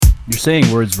You're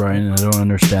saying words, Brian, and I don't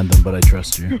understand them, but I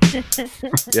trust you.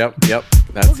 Yep.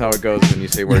 That's how it goes when you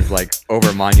say words like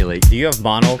overmonulate. Do you have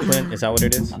mono, Clint? Is that what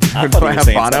it is? I thought he was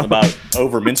saying something about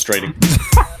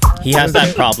over-menstruating. He has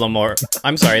that problem, or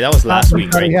I'm sorry, that was last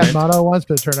week, right? He had Clint? mono once,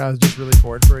 but it turned out I was just really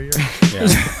bored for a year. Yeah.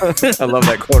 I love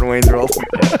that quote in Wayne's World.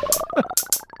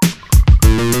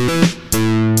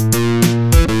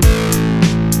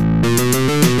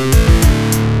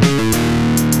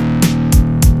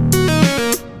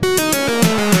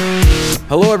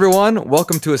 Hello, everyone.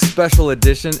 Welcome to a special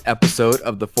edition episode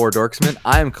of the Four Dorksmen.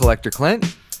 I am Collector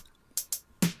Clint.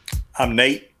 I'm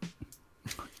Nate.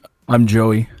 I'm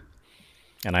Joey.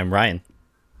 And I'm Ryan.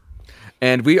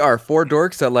 And we are four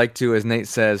dorks that like to, as Nate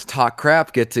says, talk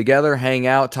crap, get together, hang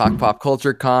out, talk pop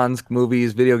culture, cons,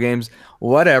 movies, video games,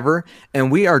 whatever.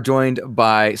 And we are joined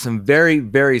by some very,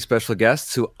 very special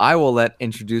guests who I will let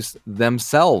introduce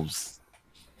themselves.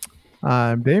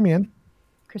 I'm Damien.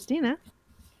 Christina.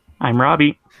 I'm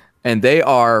Robbie. And they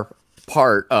are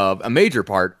a major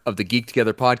part of the Geek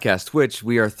Together podcast, which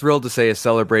we are thrilled to say is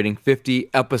celebrating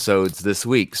 50 episodes this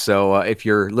week. So if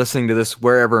you're listening to this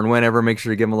wherever and whenever, make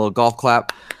sure to give them a little golf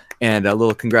clap and a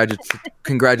little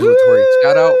congratulatory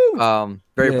shout out.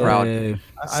 Very proud.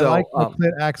 I like how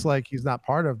Clint acts like he's not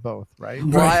part of both, right?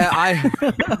 Well,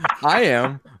 I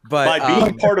am, but By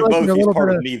being part of both, he's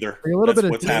part of neither. Are you a little That's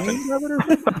bit what's of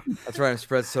happened. That's right. I'm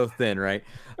spread so thin, right?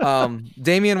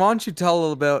 Damien, why don't you tell a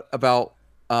little bit about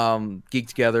Geek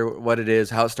Together, what it is,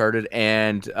 how it started,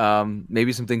 and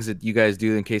maybe some things that you guys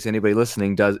do in case anybody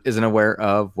listening isn't aware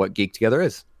of what Geek Together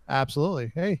is.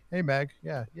 Absolutely. Hey, Meg.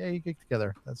 Yeah, you Geek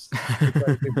Together. That's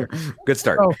good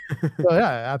start. So yeah,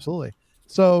 absolutely.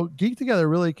 So Geek Together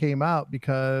really came out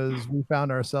because we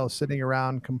found ourselves sitting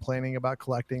around complaining about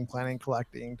collecting,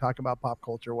 talking about pop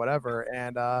culture, whatever,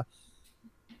 and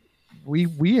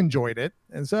we enjoyed it,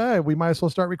 and so hey, we might as well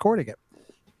start recording it.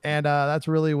 And that's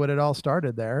really what it all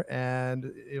started there.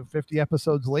 And 50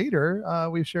 episodes later,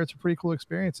 we've shared some pretty cool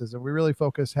experiences, and we really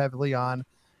focus heavily on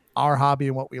our hobby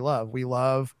and what we love. We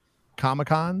love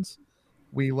Comic-Cons.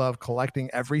 We love collecting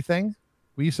everything.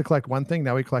 We used to collect one thing.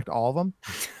 Now we collect all of them.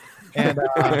 And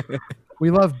we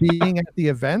love being at the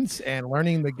events and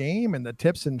learning the game and the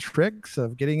tips and tricks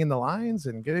of getting in the lines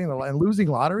and and losing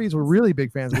lotteries. We're really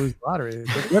big fans of losing lotteries.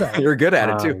 You're good at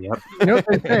it too. Yep. You know what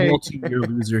they say? Multi-year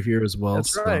loser here as well.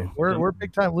 That's right. We're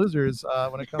big time losers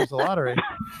when it comes to lottery,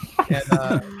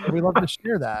 and we love to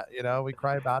share that. You know, we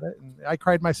cry about it, and I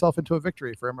cried myself into a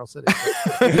victory for Emerald City.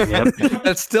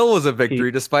 That still was a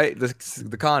victory despite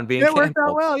the con being. It worked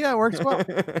out well. Yeah, it works well.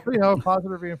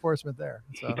 Positive reinforcement there.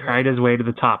 So, he cried his way to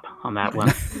the top on that one.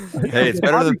 Hey, it's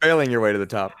better than failing your way to the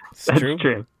top. That's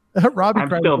true. Robbie I'm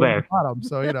cried still to there. the bottom,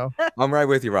 so I'm right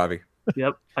with you, Robbie.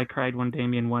 Yep, I cried when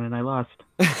Damien won and I lost.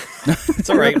 It's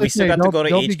all right. We still got to go to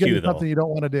don't be HQ getting though. something you don't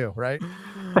want to do, right?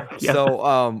 Yeah.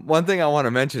 So one thing I want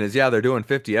to mention is, they're doing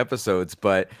 50 episodes,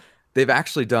 but they've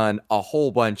actually done a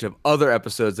whole bunch of other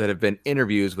episodes that have been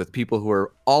interviews with people who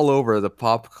are all over the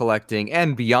pop collecting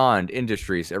and beyond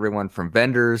industries. Everyone from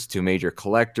vendors to major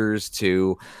collectors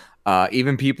to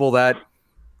even people that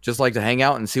just like to hang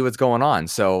out and see what's going on.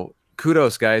 So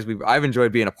kudos, guys. I've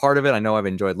enjoyed being a part of it. I know I've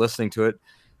enjoyed listening to it.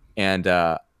 And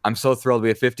I'm so thrilled to be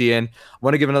at 50 in. I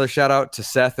want to give another shout out to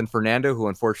Seth and Fernando, who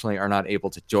unfortunately are not able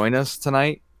to join us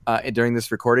tonight during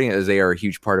this recording, as they are a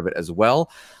huge part of it as well.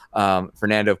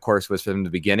 Fernando, of course, was from the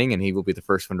beginning, and he will be the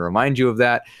first one to remind you of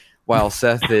that, while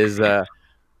Seth is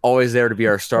always there to be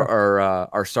our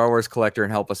Star Wars collector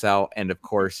and help us out, and of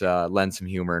course lend some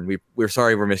humor. And we're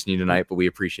sorry we're missing you tonight, but we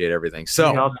appreciate everything. So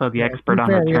he's also the expert on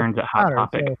returns at Hot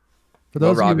Topic. So for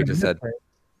those Robbie just said.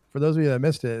 For those of you that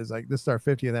missed it, is like this is our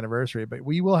 50th anniversary, but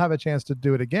we will have a chance to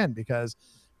do it again because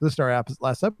this is our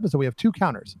last episode. We have two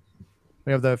counters.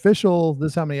 We have the official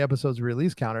 "this is how many episodes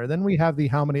release" counter. Then we have the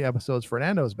 "how many episodes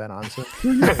Fernando's been on." So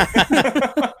 2 years.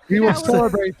 We will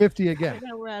celebrate 50 again.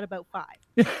 We're at about 5.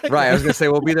 Right, I was gonna say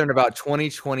we'll be there in about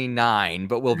 2029,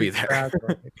 but we'll be there.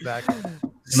 Exactly.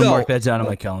 So mark that down on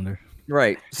my calendar.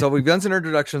 Right. So we've done some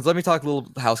introductions. Let me talk a little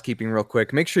housekeeping real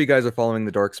quick. Make sure you guys are following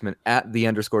the Dorksman at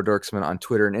 _Dorksman on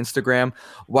Twitter and Instagram.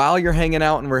 While you're hanging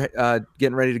out and we're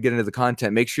getting ready to get into the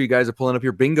content, make sure you guys are pulling up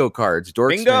your bingo cards.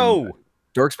 Bingo!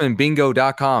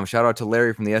 DorksmanBingo.com. Shout out to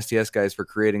Larry from the STS guys for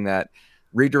creating that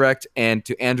redirect, and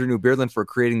to Andrew New Beardland for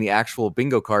creating the actual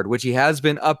bingo card, which he has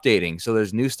been updating. So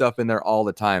there's new stuff in there all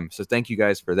the time. So thank you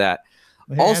guys for that.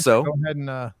 Hey, also, go ahead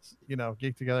and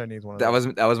Geek Together needs one of that those.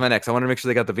 was my next. I wanted to make sure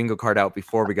they got the bingo card out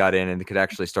before we got in and they could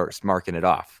actually start marking it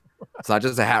off. It's not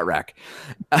just a hat rack.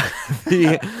 Of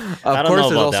course,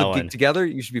 there's also Geek Together.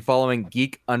 You should be following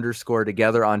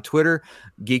Geek_Together on Twitter,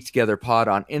 Geek Together Pod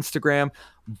on Instagram.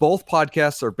 both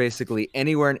podcasts are basically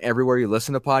anywhere and everywhere you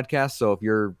listen to podcasts. So if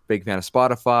you're a big fan of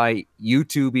Spotify,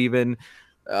 YouTube, even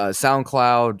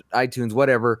SoundCloud, iTunes,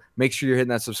 whatever, make sure you're hitting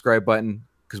that subscribe button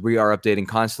because we are updating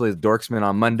constantly. The Dorksman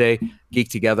on Monday, Geek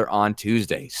Together on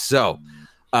Tuesday. So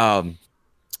I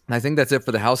think that's it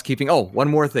for the housekeeping. Oh, one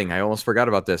more thing. I almost forgot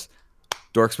about this.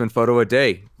 Dorksman photo a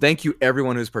day. Thank you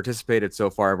everyone who's participated so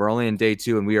far. We're only in day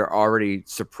 2 and we are already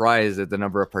surprised at the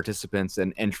number of participants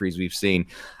and entries we've seen.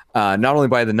 Not only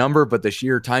by the number, but the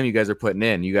sheer time you guys are putting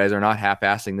in. You guys are not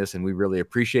half-assing this, and we really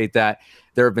appreciate that.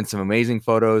 There have been some amazing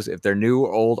photos. If they're new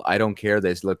or old, I don't care.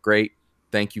 They look great.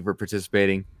 Thank you for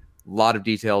participating. A lot of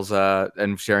details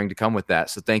and sharing to come with that.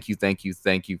 So thank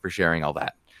you for sharing all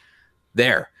that.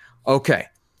 There. Okay.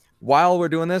 While we're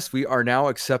doing this, we are now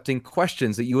accepting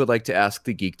questions that you would like to ask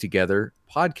the Geek Together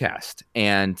podcast.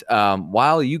 And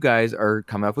while you guys are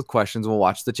coming up with questions, we'll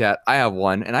watch the chat. I have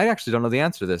one, and I actually don't know the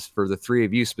answer to this for the 3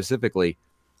 of you specifically.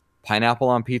 Pineapple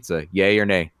on pizza, yay or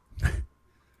nay?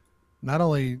 Not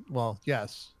only,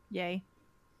 yes. Yay.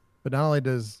 But not only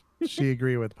does she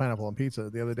agree with pineapple on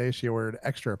pizza, the other day she ordered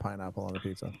extra pineapple on the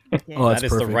pizza. Oh, that is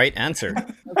perfect. the right answer.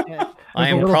 Okay. I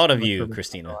am There's a proud little of too you, much for me,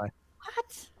 Christina. so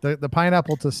What? The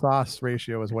pineapple to sauce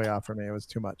ratio was way off for me. It was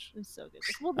too much. It was so good.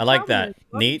 Well, I like problem that. is, most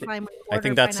of the Neat. time when you I order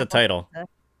think that's the pineapple title. pizza,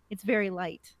 it's very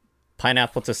light.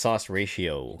 Pineapple to sauce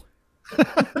ratio. Might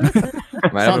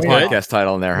have a Sounds good. podcast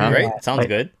title in there, huh? Right? Sounds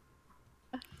good.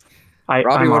 Robbie,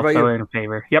 I'm what about also you? in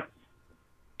favor. Yep,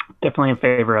 definitely in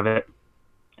favor of it.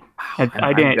 I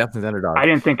I'm didn't. definitely the underdog. I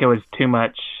didn't think it was too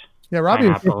much. Yeah, Robbie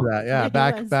was Pineapple. into that. Yeah,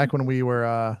 Yeah, he was. back when we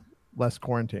were less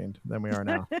quarantined than we are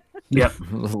now. Yep,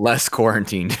 Less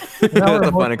quarantined. Now That's we're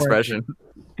a more fun expression.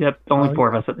 yep. Only Oh, 4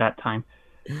 of us at that time.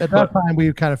 At that time,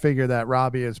 we kind of figured that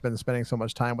Robbie has been spending so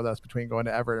much time with us between going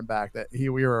to Everett and back that we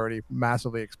were already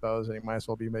massively exposed and he might as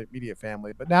well be immediate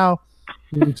family. But now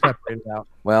we've separated out.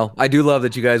 Well, I do love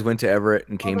that you guys went to Everett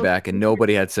and came back and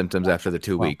nobody had symptoms after the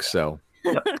 2 weeks. So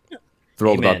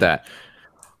thrilled Amen. about that.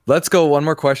 Let's go one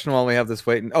more question while we have this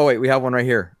waiting. Oh, wait, we have one right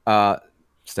here.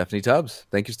 Stephanie Tubbs.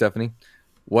 Thank you, Stephanie.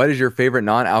 What is your favorite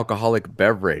non-alcoholic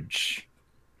beverage?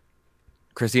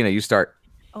 Christina, you start.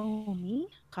 Oh, me?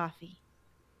 Coffee.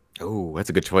 Oh, that's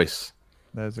a good choice.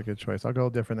 That is a good choice. I'll go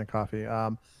different than coffee.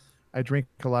 I drink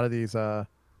a lot of these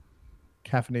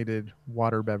caffeinated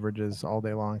water beverages all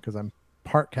day long because I'm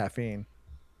part caffeine.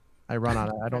 I run on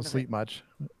it. I don't sleep much.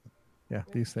 Yeah,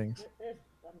 these things.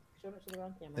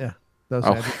 Yeah, those.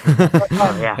 Oh.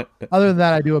 Oh yeah. Other than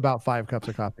that, I do about 5 cups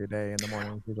of coffee a day in the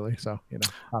morning usually. So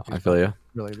coffee I is feel you.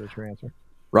 really the true answer.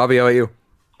 Robbie, how about you?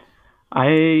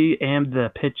 I am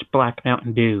the pitch black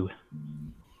Mountain Dew.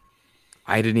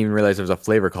 I didn't even realize there was a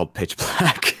flavor called pitch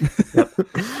black. Kinda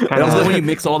Also, when like- you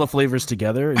mix all the flavors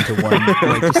together into one,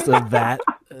 like just a vat,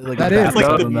 like That a is vat It's like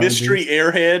of the Mountain mystery Dew.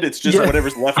 airhead. It's just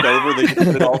whatever's left over. They just put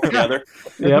it all together.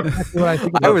 Yep. That's what I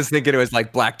think I about. was thinking it was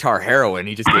like black tar heroin.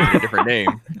 He just gave it a different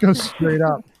name. Go straight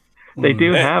up. They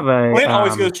do Yeah. have a. Clint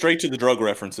always goes straight to the drug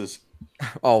references.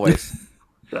 Always.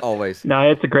 Always. No,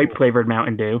 it's a grape flavored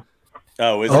Mountain Dew.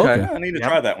 Oh, is Okay. it? I need to Yep.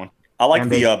 try that one. I like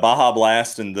And the they- Baja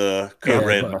Blast and the Code Yeah,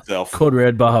 Red but- myself. Code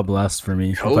Red Baja Blast for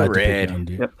me. if I Code had to pick Red. Mountain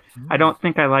Dew. Yep. I don't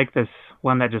think I like this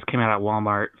one that just came out at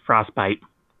Walmart, Frostbite.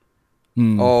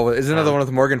 Mm. Oh, isn't another one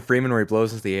with Morgan Freeman where he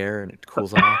blows into the air and it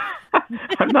cools off?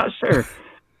 I'm not sure.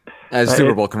 As a But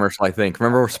Super it- Bowl commercial, I think.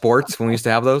 Remember sports when we used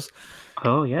to have those?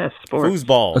 Oh yes, sports.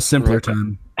 Foosball. A simpler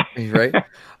time. Right?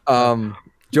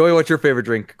 Joey, what's your favorite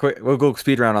drink? Quick, we'll go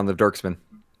speed round on the Dorksman.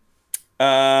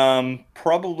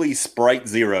 Probably Sprite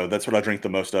Zero. That's what I drink the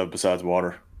most of besides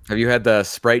water. Have you had the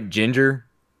Sprite Ginger?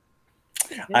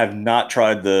 I have not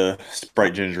tried the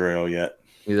Sprite Ginger Ale yet.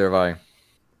 Neither have I.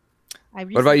 I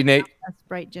What about you, Nate? A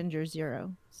Sprite Ginger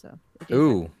Zero. So. it is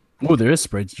Ooh. Oh, there is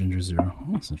Sprite Ginger Zero.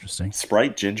 Oh, that's interesting.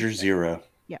 Sprite Ginger Zero.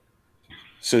 Yeah.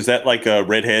 So is that like a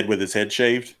redhead with his head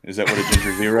shaved? Is that what a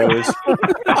Ginger Zero is?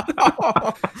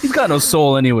 He's got no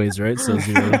soul, anyways, right? So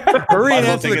zero. Hurry and I don't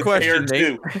answer think the it's question,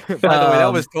 fair, Nate. too. By the way, that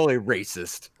Um, was totally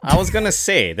racist. I was gonna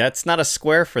say that's not a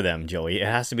square for them, Joey. It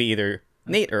has to be either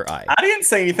Nate or I. I didn't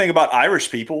say anything about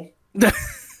Irish people.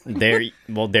 There you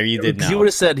did He now. would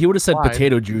have said Why?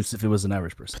 potato juice if it was an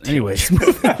Irish person. Anyways,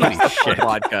 Holy shit.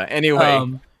 Vodka.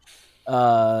 Anyway.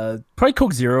 probably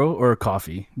Coke Zero or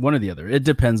coffee, one or the other. It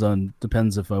depends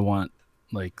if I want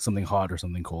like something hot or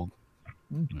something cold.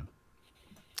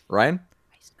 Ryan?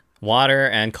 Water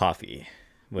and coffee,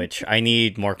 which I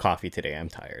need more coffee today. I'm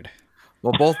tired.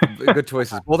 Well, both good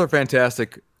choices. Both are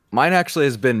fantastic. Mine actually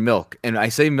has been milk. And I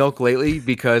say milk lately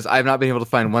because I've not been able to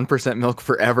find 1% milk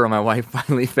forever. And my wife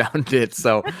finally found it.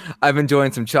 So I've been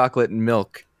enjoying some chocolate and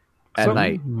milk at So-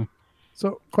 night.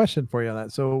 So, question for you on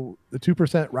that. So, the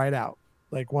 2% right out.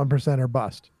 like 1% or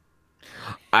bust.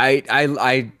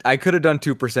 I could have done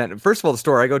 2%. First of all, the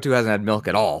store I go to hasn't had milk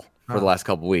at all for the last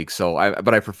couple of weeks,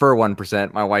 but I prefer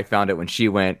 1%. My wife found it when she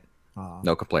went.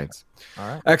 No complaints. All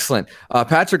right. Excellent.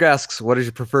 Patrick asks, what is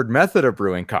your preferred method of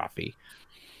brewing coffee?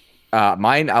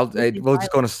 Mine, we'll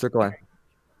just go in a circle line.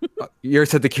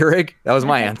 Yours said the Keurig? That was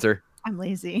my answer. I'm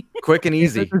lazy. Quick and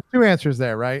easy. There's two answers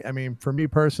there, right? I mean, for me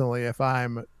personally, if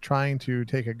I'm trying to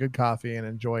take a good coffee and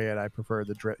enjoy it, I prefer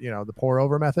the drip, the pour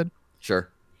over method. Sure.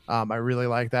 I really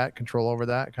like that control over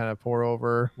that kind of pour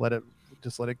over, let it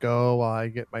go while I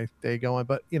get my day going.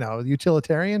 But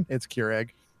utilitarian, it's Keurig.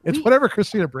 It's whatever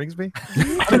Christina brings me.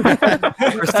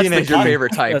 Christina is your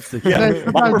favorite type.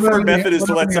 My preferred method is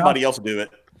to let somebody else do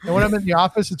it. And when I'm in the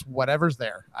office, it's whatever's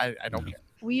there. I don't care.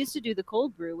 We used to do the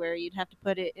cold brew where you'd have to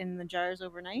put it in the jars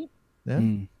overnight. Yeah.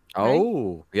 Mm.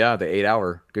 Oh, yeah, the 8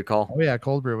 hour. Good call. Oh yeah,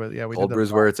 cold brew. Yeah, we Cold did that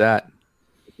brew's where it's at.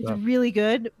 It's really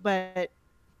good, but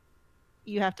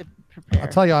you have to prepare. I'll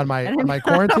tell you on my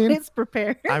quarantine, it's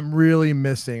prepared. I'm really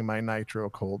missing my nitro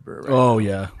cold brew. Right Oh now.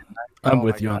 yeah, I'm Oh,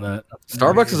 with my you on God. that.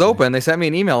 Starbucks is open. They sent me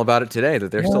an email about it today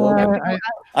that they're still open.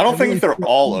 I don't think they're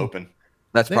all open.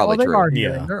 That's probably they true. are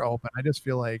here, Yeah. and they're open. I just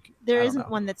feel like There I don't isn't know.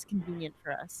 one that's convenient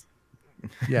for us.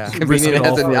 Yeah, Convenient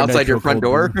as in outside your front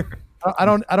door. I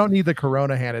don't need the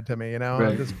Corona handed to me.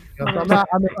 Right.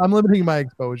 I'm limiting my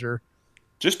exposure.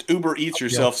 Just Uber Eats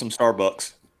yourself some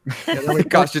Starbucks.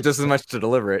 It costs you just as much to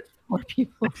deliver it. More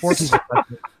people. Four people.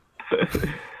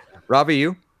 Robbie,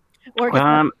 you? Or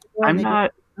I'm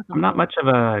not much of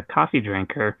a coffee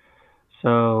drinker,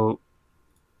 so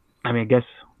I mean, I guess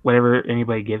whatever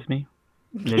anybody gives me.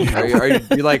 Do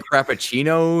you like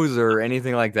frappuccinos or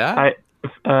anything like that?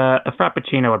 A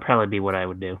frappuccino would probably be what I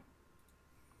would do.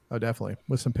 Oh, definitely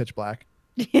with some pitch black.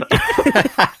 That's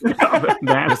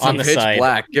On the Pitch side.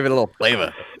 black. Give it a little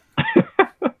flavor.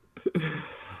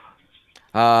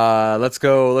 Let's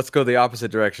go the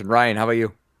opposite direction. Ryan, how about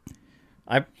you?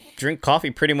 I drink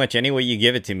coffee pretty much any way you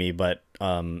give it to me, but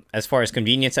as far as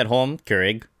convenience at home,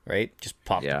 Keurig, right? Just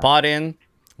pop the pot in,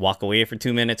 walk away for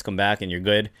 2 minutes, come back, and you're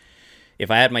good. If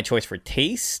I had my choice for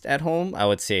taste at home, I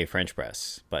would say French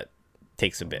press, but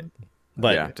takes a bit.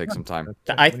 But yeah, take some time.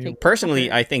 I think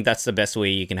personally, I think that's the best way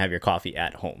you can have your coffee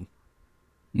at home.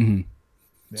 Mm-hmm.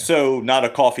 Yeah. So not a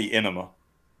coffee enema.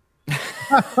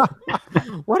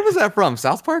 What was that from?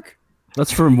 South Park?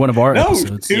 That's from one of our No,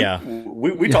 episodes. dude, Yeah.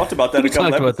 we talked about that We a couple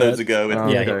talked about episodes that. ago. Oh,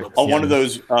 Yeah, okay. On one of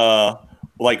those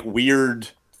like weird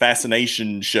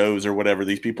fascination shows or whatever,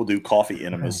 these people do coffee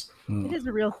enemas. It is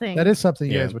a real thing. That is something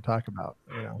you Yeah. guys would talk about.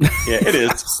 Yeah, it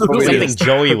is. Something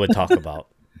Joey would talk about.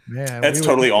 Man, That's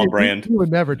totally on brand. We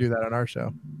would never do that on our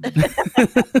show.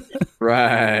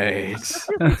 Right.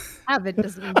 Have it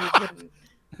doesn't mean you wouldn't.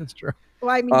 That's true.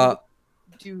 Well, I mean,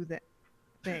 do that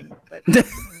thing, but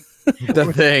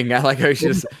The thing. I like how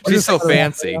she's so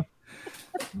fancy.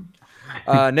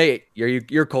 Nate,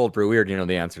 you're cold brew. We already know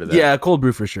the answer to that. Yeah, cold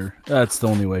brew for sure. That's the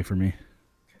only way for me.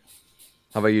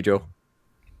 How about you, Joe?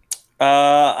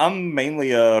 I'm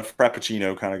mainly a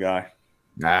frappuccino kind of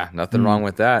guy. Nothing wrong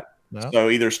with that. No? So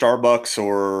either Starbucks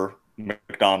or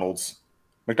McDonald's.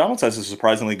 McDonald's has a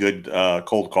surprisingly good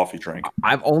cold coffee drink.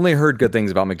 I've only heard good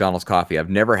things about McDonald's coffee. I've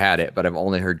never had it, but I've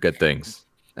only heard good things.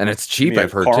 And it's cheap, Yeah,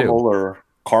 I've heard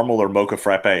caramel or mocha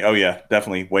frappe. Oh yeah,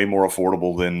 definitely way more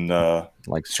affordable than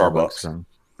like Starbucks. So.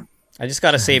 I just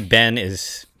gotta say, Ben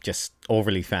is just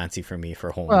overly fancy for me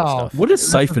for home Well, stuff. What is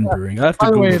siphon brewing? I have to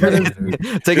By the way, Google that that.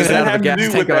 is- Taking Does it that out of have a to gas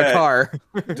do tank with of a that? car.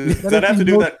 Does that have to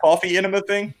do with that coffee enema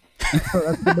thing?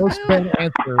 That's the most Ben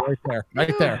answer right there.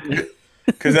 Right there.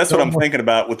 Because that's what I'm thinking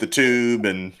about with the tube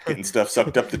and getting stuff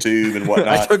sucked up the tube and I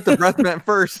whatnot. took the breath mint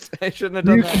first. I shouldn't have Are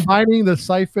done you that. combining the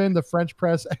siphon, the French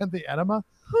press, and the enema?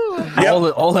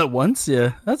 Yep. all at once?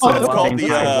 Yeah. That's That's a called the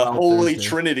Wow. holy Thursday.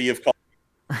 trinity of coffee.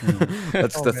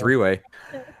 That's Oh, the man. three-way.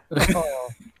 Oh,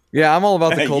 Yeah, I'm all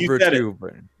about the Hey, cold you brew said it. too.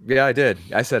 But yeah, I did.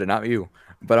 I said it, not you.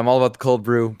 But I'm all about the cold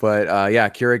brew. But yeah,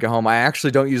 Keurig at home. I actually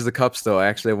don't use the cups though. I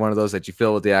actually have one of those that you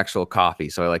fill with the actual coffee.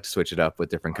 So I like to switch it up with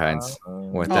different kinds.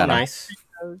 With Oh, that, nice.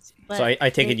 But So I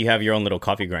take it you have your own little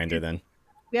coffee grinder then.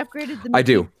 we upgraded the. I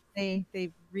do. They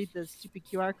read the stupid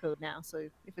QR code now, so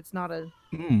if it's not a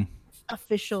Mm.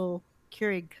 official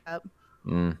Keurig cup,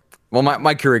 Well,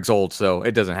 my Keurig's old, so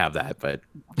it doesn't have that. But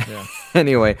Yeah.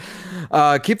 anyway,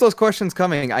 keep those questions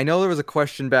coming. I know there was a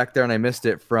question back there, and I missed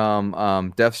it from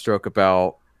Deathstroke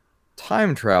about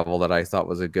time travel that I thought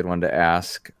was a good one to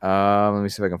ask. Let me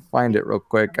see if I can find it real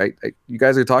quick. You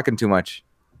guys are talking too much.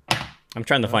 I'm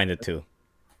trying to find it too.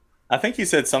 I think he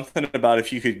said something about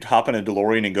if you could hop in a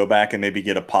DeLorean and go back and maybe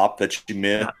get a pop that you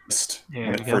missed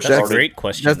when it first That's a started. great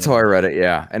question. That's how I read it.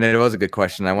 Yeah, and it was a good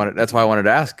question. That's why I wanted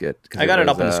to ask it. I got it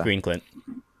up on the screen, Clint.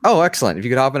 Oh, excellent! If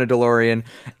you could hop in a DeLorean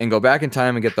and go back in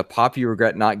time and get the pop you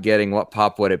regret not getting, what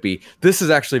pop would it be? This is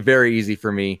actually very easy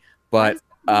for me, but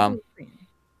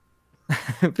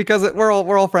because we're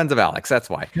all friends of Alex. That's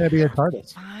why. It's gonna be a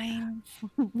TARDIS. Fine.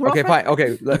 Okay, fine.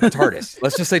 Okay, TARDIS.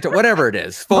 Let's just say whatever it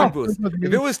is. Phone booth.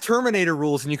 If it was Terminator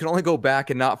rules and you can only go back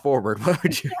and not forward, what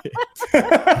would you get?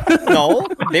 No,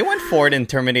 they went forward in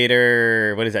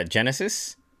Terminator. What is that?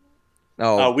 Genesis?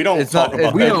 Oh, we don't It's talk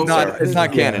not. about that. It's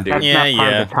not canon, dude. That's Yeah, not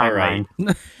part of yeah. the All right.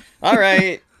 timeline. All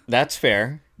right. That's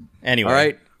fair. Anyway. All right,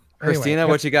 Anyway, Christina,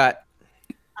 what you got?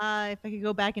 If I could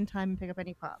go back in time and pick up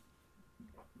any pop,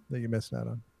 That you missed out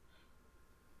on.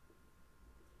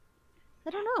 I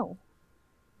don't know.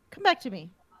 Come back to me.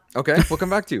 Okay, we'll come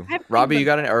back to you. I have to Robbie, think you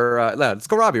got an let's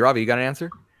go, Robbie. Robbie, you got an answer?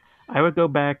 I would go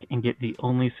back and get the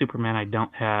only Superman I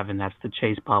don't have, and that's the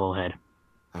Chase bobblehead.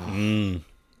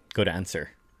 Good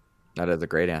answer. That is a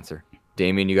great answer.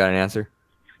 Damien, you got an answer?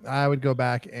 I would go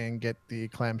back and get the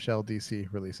clamshell DC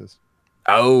releases.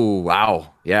 Oh,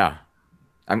 wow. Yeah.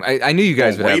 I knew you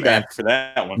guys would way have back answers. for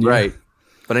that one. Right.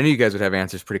 But I knew you guys would have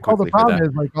answers pretty Well, the quickly for problem that.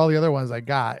 is like all the other ones I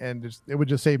got, and it would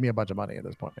just save me a bunch of money at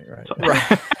this point, right?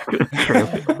 Right. True.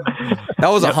 That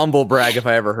was a humble brag if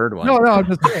I ever heard one. No, I'm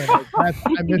just saying. Like,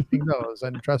 I'm missing those,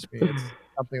 and trust me, it's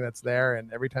something that's there.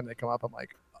 And every time they come up, I'm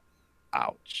like,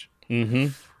 ouch. Mm-hmm.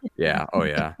 Yeah. Oh,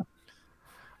 yeah.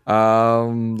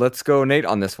 Let's go, Nate,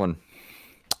 on this one.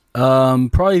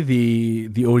 Probably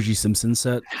the OG Simpson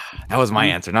set. That was my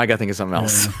answer. Now I got to think of something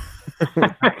else.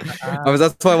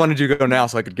 That's why I wanted you to go now,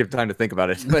 so I could give time to think about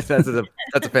it. But that's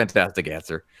a fantastic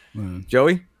answer.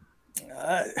 Joey?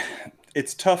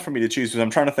 It's tough for me to choose because I'm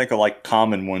trying to think of like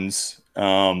common ones,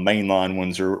 mainline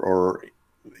ones, or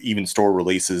even store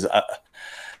releases.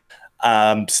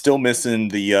 I'm still missing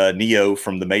the Neo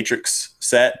from the Matrix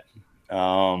set.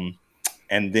 And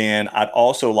then I'd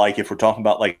also like, if we're talking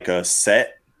about like a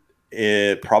set,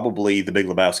 probably the Big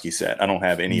Lebowski set. I don't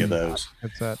have any of those.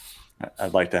 That's that.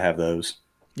 I'd like to have those.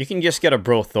 You can just get a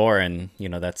Bro Thor, and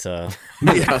that's a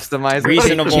Customize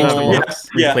reasonable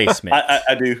replacement.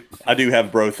 I do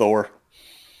have Bro Thor.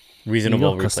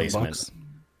 Reasonable Custom replacement. box.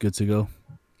 Good to go.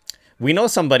 We know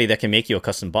somebody that can make you a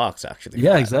custom box, actually.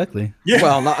 Yeah, exactly. Yeah.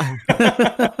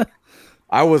 Well,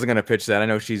 I wasn't going to pitch that. I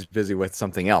know she's busy with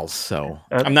something else, so.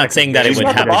 I'm not saying that it He's would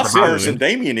not the happen box person soon.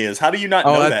 Damien is. How do you not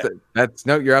know that? That's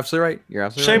no. You're absolutely right. You're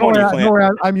absolutely Shame right. on you,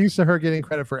 Clint. I'm used to her getting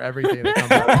credit for everything that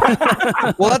comes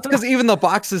out. Well, that's because even the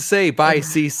boxes say by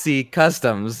CC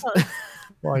Customs.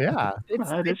 Well, yeah.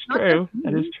 That is true.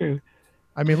 That is true.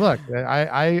 I mean, look,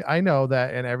 I know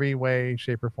that in every way,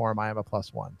 shape, or form, I am a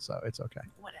 +1, so it's okay.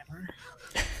 Whatever.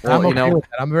 Well, I'm okay with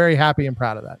that. I'm very happy and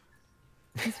proud of that.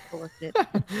 He's full of it.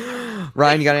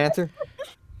 Ryan, you got an answer?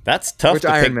 That's tough Which to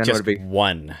Iron pick Man just would it be?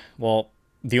 one. Well,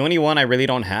 the only one I really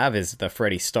don't have is the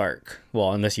Freddy Stark.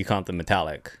 Well, unless you count the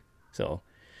metallic. So,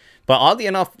 but oddly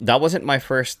enough, that wasn't my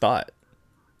first thought.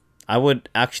 I would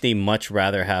actually much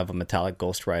rather have a metallic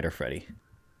Ghost Rider Freddy.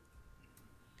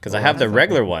 Because I have the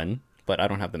regular one, but I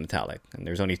don't have the metallic. And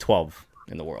there's only 12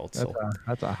 in the world. So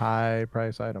That's a high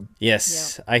price item.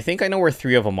 yes, I think I know where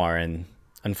 3 of them are. And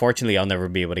unfortunately, I'll never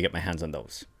be able to get my hands on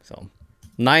those. So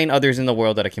 9 others in the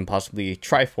world that I can possibly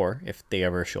try for if they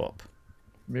ever show up.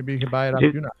 Maybe you can buy it off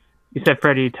Dude. you now. You said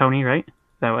Freddie Tony, right? Is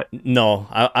that what? No,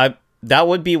 I that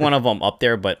would be one of them up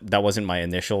there, but that wasn't my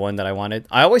initial one that I wanted.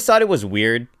 I always thought it was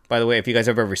weird, by the way, if you guys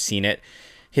have ever seen it.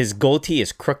 His goatee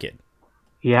is crooked.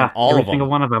 Yeah, all every of them. single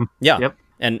one of them. Yeah. Yep.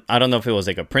 And I don't know if it was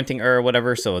like a printing error or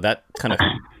whatever, so that kind of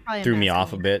Probably threw me messy.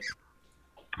 off a bit.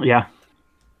 Yeah.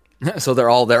 So they're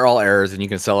all errors, and you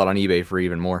can sell it on eBay for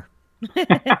even more.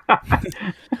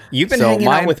 You've been So hanging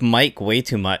mine- out with Mike way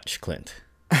too much, Clint.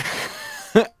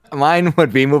 Mine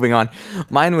would be moving on.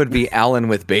 Mine would be Alan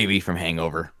with Baby from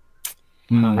Hangover.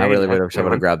 I really would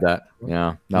have grabbed that.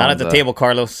 Yeah, Not at the table,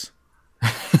 Carlos.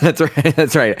 That's right.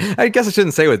 That's right. I guess I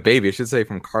shouldn't say with Baby. I should say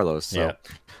from Carlos. So. Yeah.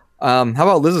 How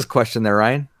about Liz's question there,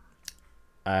 Ryan?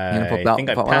 I put that- think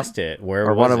I put one passed it. Where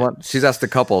Or was one of it? one. She's asked a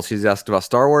couple. She's asked about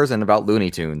Star Wars and about Looney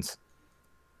Tunes.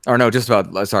 Or no, just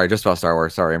about Star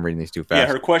Wars. Sorry, I'm reading these too fast. Yeah,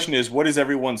 her question is, what is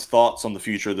everyone's thoughts on the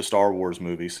future of the Star Wars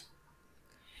movies?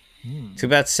 Too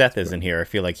bad Seth isn't here. I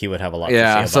feel like he would have a lot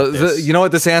Yeah, to say so about this. you know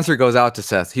what? This answer goes out to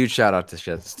Seth. Huge shout out to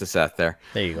Seth there.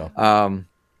 There you go.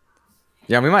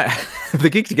 Yeah, we might the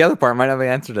Geek Together part might not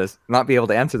be able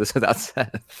to answer this without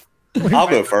Seth. I'll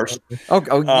go first. I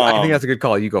think that's a good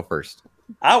call. You go first.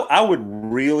 I would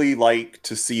really like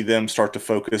to see them start to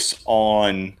focus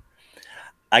on.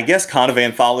 I guess kind of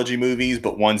anthology movies,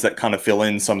 but ones that kind of fill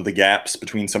in some of the gaps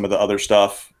between some of the other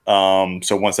stuff. So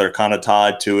ones that are kind of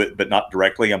tied to it, but not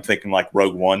directly. I'm thinking like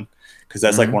Rogue One, because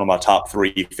that's like one of my top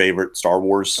 3 favorite Star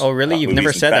Wars. Oh, really? You've movies. never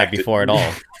In said that fact, before at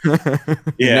all.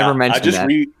 You never mentioned I just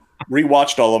that.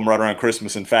 rewatched all of them right around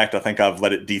Christmas. In fact, I think I've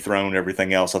let it dethrone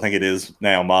everything else. I think it is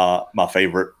now my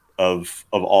favorite of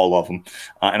all of them.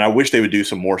 And I wish they would do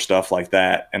some more stuff like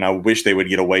that. And I wish they would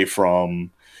get away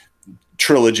from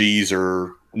trilogies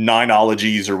or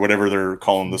nineologies or whatever they're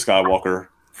calling the Skywalker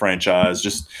franchise.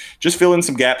 Just fill in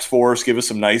some gaps for us. Give us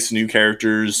some nice new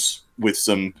characters with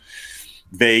some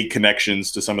vague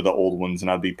connections to some of the old ones, and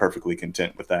I'd be perfectly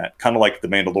content with that. Kind of like the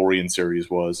Mandalorian series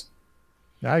was.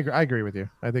 I agree with you.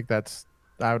 I think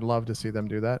I would love to see them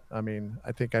do that. I mean,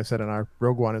 I think I said in our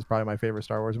Rogue One is probably my favorite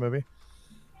Star Wars movie.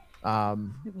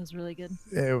 It was really good.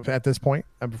 At this point,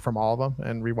 from all of them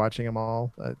and rewatching them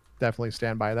all, definitely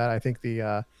stand by that. I think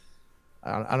I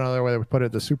don't know whether we put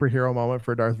it, the superhero moment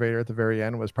for Darth Vader at the very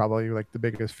end was probably like the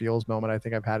biggest feels moment I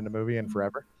think I've had in a movie in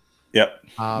forever. Yep.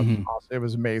 It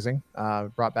was amazing.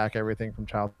 Brought back everything from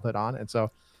childhood on. And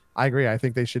so I agree. I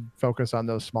think they should focus on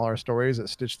those smaller stories that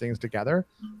stitch things together,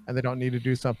 and they don't need to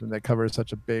do something that covers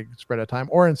such a big spread of time.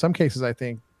 Or in some cases, I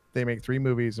think they make 3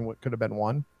 movies and what could have been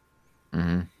 1.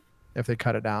 If they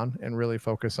cut it down and really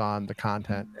focus on the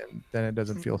content, and then it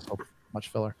doesn't feel so much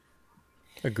filler.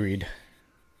 Agreed.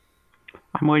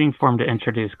 I'm waiting for him to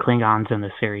introduce Klingons in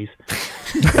the series.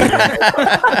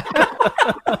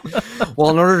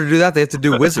 Well, in order to do that, they have to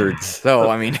do wizards. So,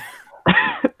 I mean...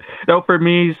 No, for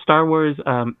me, Star Wars,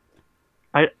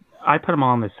 I put them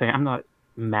all in the same. I'm not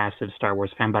a massive Star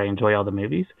Wars fan, but I enjoy all the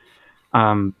movies.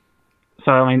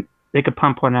 So, I mean, they could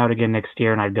pump one out again next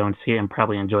year, and I'd go and see it and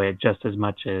probably enjoy it just as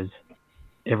much as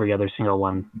every other single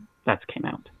one that's came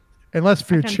out. Unless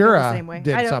feel the Futura same way.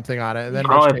 did something on it. And then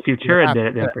if Futura did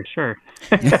it, then for sure.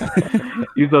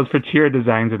 Use those Futura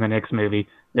designs in the next movie.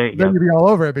 There you then go. you'd be all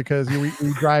over it because you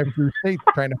drive through states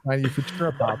trying to find you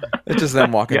Futura pop. It's just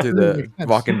them walking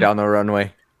walking down the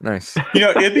runway. Nice.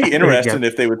 It'd be interesting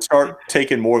if they would start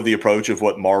taking more of the approach of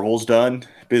what Marvel's done,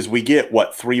 because we get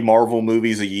 3 Marvel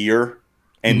movies a year.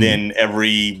 And then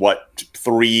every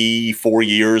 3-4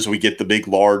 years, we get the big,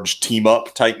 large team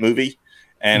up type movie.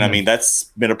 And I mean, that's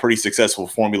been a pretty successful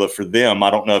formula for them. I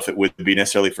don't know if it would be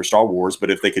necessarily for Star Wars, but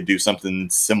if they could do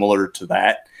something similar to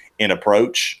that in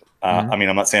approach, I mean,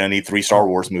 I'm not saying I need 3 Star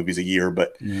Wars movies a year,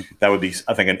 but that would be,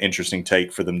 I think, an interesting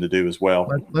take for them to do as well.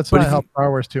 Let's not help Star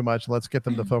Wars too much. Let's get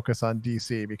them to focus on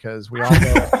DC, because we all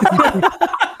know.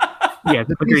 Yeah,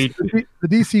 the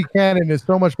DC canon is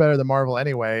so much better than Marvel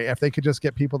anyway. If they could just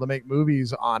get people to make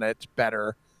movies on it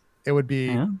better, it would be.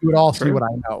 You would all see what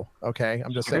I know. Okay,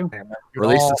 I'm just saying.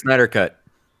 Release the Snyder Cut.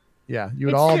 Yeah, you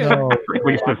would all know.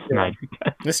 Release the Snyder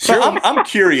Cut. That's true. So I'm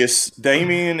curious,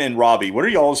 Damien and Robbie, what are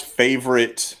y'all's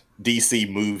favorite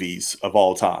DC movies of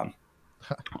all time?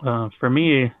 For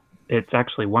me, it's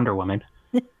actually Wonder Woman.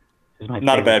 Is my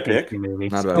Not a bad favorite pick. movie.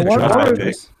 Not Not a bad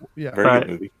pick. Yeah, Very good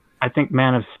movie. I think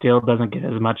Man of Steel doesn't get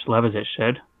as much love as it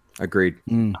should. Agreed.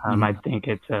 I think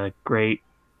it's a great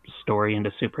story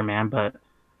into Superman, but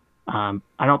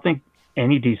I don't think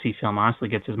any DC film honestly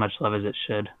gets as much love as it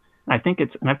should. And I think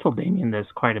and I've told Damien this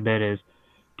quite a bit, is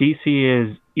DC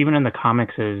is, even in the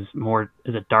comics, is a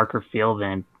darker feel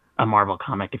than a Marvel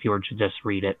comic if you were to just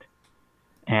read it.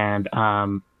 And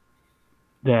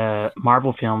the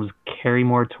Marvel films carry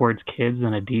more towards kids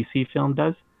than a DC film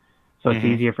does. So it's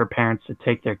easier for parents to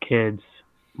take their kids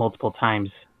multiple times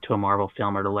to a Marvel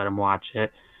film or to let them watch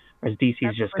it. Whereas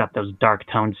DC's just got those dark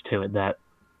tones to it that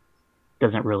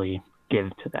doesn't really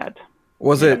give to that.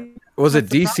 Was it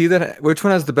DC which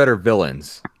one has the better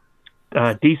villains?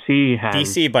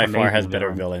 DC by far has better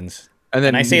villains. And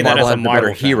then I say Marvel that as a has the Marvel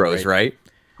better fan, heroes, right?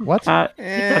 What?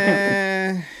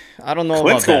 I don't know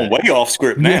Clint's about going that. way off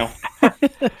script now.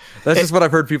 That's just what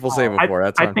I've heard people say before.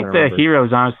 That's what I think the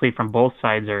heroes, honestly, from both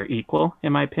sides are equal,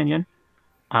 in my opinion.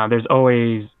 There's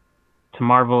always, to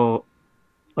Marvel,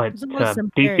 like to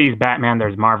DC's Batman,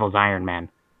 there's Marvel's Iron Man.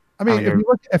 I mean,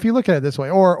 if you look at it this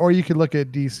way, or you could look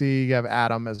at DC, you have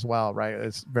Atom as well, right?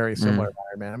 It's very similar to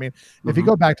Iron Man. I mean, if you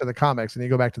go back to the comics and you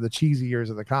go back to the cheesy years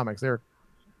of the comics, they're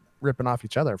ripping off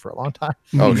each other for a long time.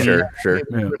 Oh, sure.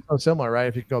 They're so similar, right?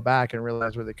 If you go back and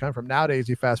realize where they come from. Nowadays,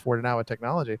 you fast forward now with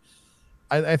technology,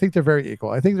 I think they're very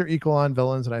equal. I think they're equal on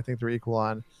villains, and I think they're equal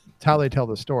on how they tell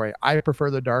the story. I prefer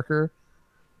the darker.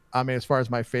 I mean, as far as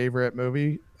my favorite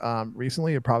movie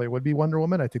recently, it probably would be Wonder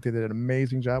Woman. I think they did an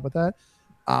amazing job with that.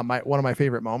 One of my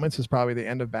favorite moments is probably the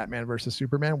end of Batman versus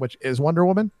Superman, which is Wonder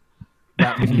Woman.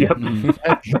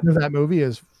 That movie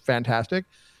is fantastic.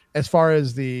 as far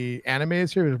as the animated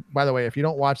series, by the way, if you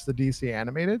don't watch the DC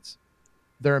animateds,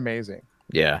 they're amazing.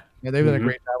 Yeah. Yeah, they've done a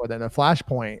great job with it. And the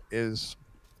Flashpoint is,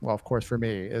 well, of course, for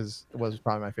me, was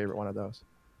probably my favorite one of those.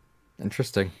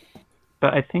 Interesting.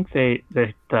 But I think to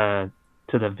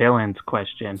the villains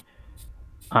question,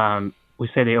 we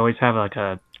say they always have like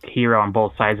a hero on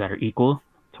both sides that are equal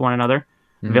to one another.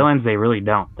 Villains, they really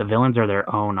don't. The villains are their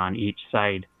own on each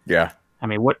side. Yeah. I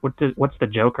mean, what's the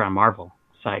Joker on Marvel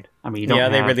side? I mean,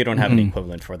 they really don't have an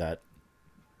equivalent for that.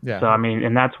 Yeah. So I mean,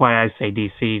 and that's why I say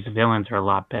DC's villains are a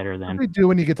lot better than they do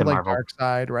when you get to like Marvel.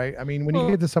 Darkseid, right? I mean, when you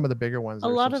get to some of the bigger ones,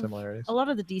 there's some similarities. A lot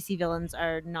of the DC villains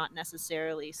are not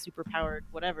necessarily super powered,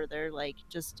 whatever. They're like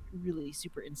just really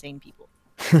super insane people.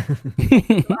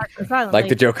 Like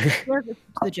the Joker.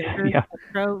 The Joker, Yeah.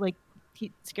 Scarecrow, like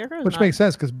Scarecrow. Which makes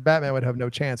sense because Batman would have no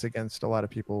chance against a lot of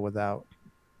people without.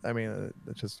 I mean,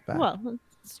 it's just bad. Well,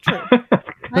 it's true.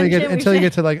 until you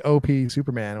get to like OP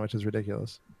Superman, which is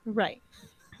ridiculous. Right.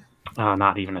 Oh,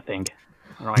 not even a thing.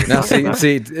 I Now,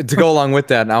 see, to go along with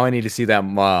that, now I need to see that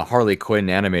Harley Quinn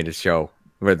animated show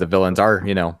where the villains are,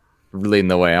 leading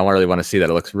the way. I really want to see that.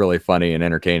 It looks really funny and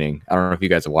entertaining. I don't know if you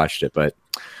guys have watched it, but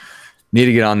need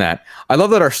to get on that. I love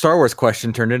that our Star Wars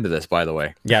question turned into this, by the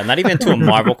way. Yeah, not even to a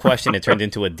Marvel question. It turned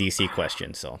into a DC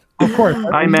question. So, of course.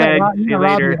 Bye, Meg. See you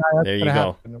later. There you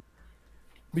go. We'll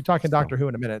be talking Doctor Who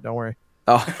in a minute. Don't worry.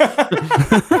 Oh,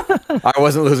 I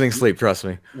wasn't losing sleep. Trust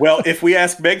me. Well, if we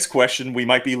ask Meg's question, we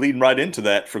might be leading right into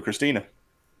that for Christina.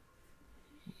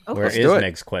 Okay. Where is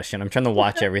Meg's question? I'm trying to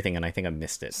watch everything, and I think I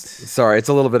missed it. Sorry, it's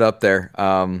a little bit up there.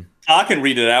 I can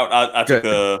read it out. I took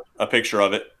a picture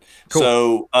of it. Cool.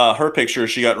 So her picture,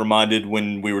 she got reminded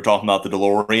when we were talking about the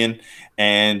DeLorean,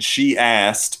 and she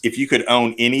asked if you could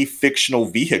own any fictional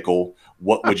vehicle,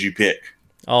 what would you pick?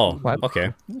 Oh, What?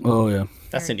 okay. Oh yeah.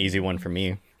 That's an easy one for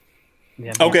me.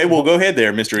 Yeah, Okay, well, go ahead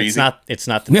there, Mr. Easy. It's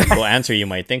not the typical answer you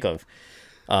might think of.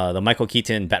 The Michael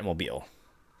Keaton Batmobile.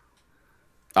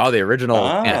 Oh, the original,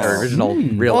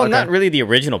 real. Well, okay. not really the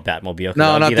original Batmobile.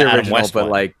 No, not the Adam original, West but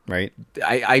one, like, right?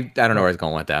 I don't know where I was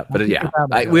going with that, but yeah,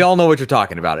 we all know what you're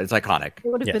talking about. It's iconic. It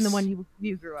would have been the Yes. one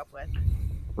you grew up with.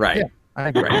 Right. Yeah. I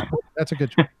agree. Right. That's a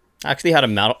good choice. I actually had a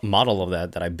model of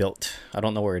that I built. I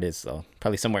don't know where it is though.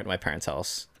 Probably somewhere at my parents'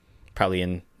 house. Probably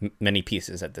in many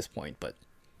pieces at this point. But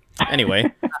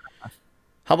anyway,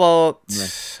 how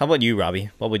about you,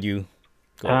 Robbie? What would you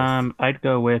go with? I'd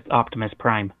go with Optimus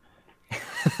Prime.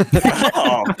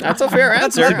 Oh, That's a fair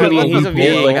answer. That's a I good mean, one. he's a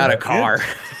vehicle. Rolling out a car.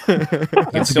 You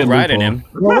can still ride in him.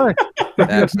 Well, look,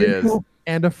 Actually is.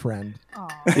 and a friend.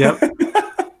 Aw. Yep.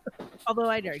 Although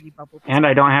I'd argue Bumblebee. And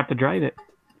I don't have to drive it.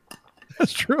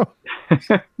 That's true. Of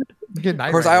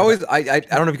course, I don't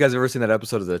know if you guys have ever seen that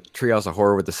episode of the Treehouse of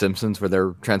Horror with the Simpsons where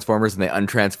they're Transformers and they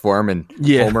untransform and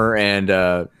Homer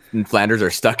and Flanders are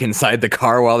stuck inside the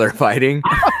car while they're fighting.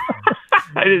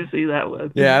 I didn't see that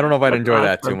one. Yeah, I don't know if I'd enjoy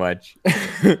that too much.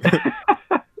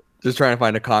 Just trying to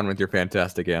find a con with your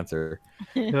fantastic answer.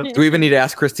 Yep. Do we even need to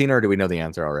ask Christina, or do we know the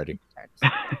answer already?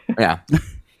 Yeah, I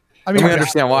I mean, mean, we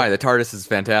understand why. The TARDIS is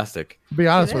fantastic. to be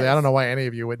honest It with you, I is. don't know why any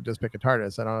of you wouldn't just pick a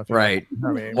TARDIS. I don't know if you Right.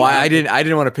 I mean, Well, I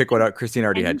didn't want to pick what Christina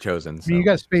already had chosen. I mean, you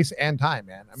So. got space and time,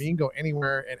 man. I mean, you can go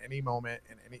anywhere at any moment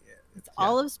and any. It's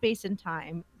all of space and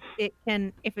time. It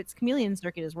can, if its chameleon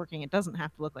circuit is working, it doesn't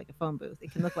have to look like a phone booth.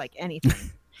 It can look like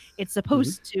anything. It's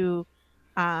supposed to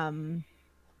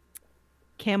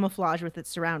camouflage with its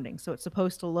surroundings. So it's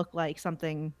supposed to look like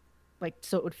something, like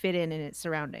so it would fit in its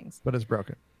surroundings. But it's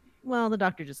broken. Well, the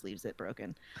doctor just leaves it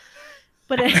broken.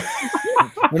 But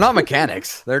They're not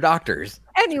mechanics. They're doctors.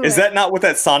 anyway, is that not what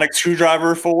that sonic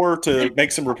screwdriver for to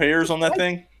make some repairs on that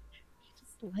thing? he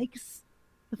just likes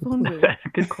the phone booth. That's a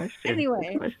good question.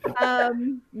 Anyway, Good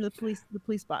question. the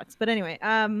police box. But anyway,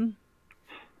 and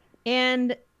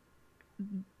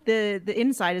the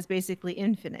inside is basically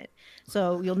infinite,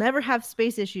 so you'll never have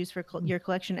space issues for your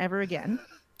collection ever again.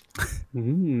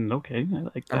 Okay, I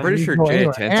like that. I'm pretty sure Go Jay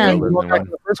anywhere. Tan's And lived go in back one.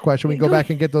 to the first question. We go back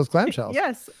and get those clamshells.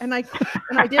 Yes, and I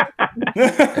did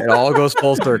It all goes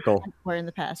full circle. for in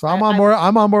the past. So I'm on board.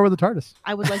 I'm on board with the TARDIS.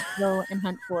 I would like to go and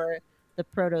hunt for the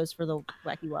protos for the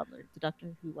Wacky Wobbler, the Doctor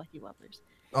Who Wacky Wobblers.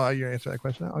 Oh, you answer that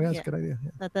question now? Oh, yeah, that's Yeah. a good idea.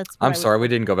 Yeah. That's. what I I'm would- sorry, we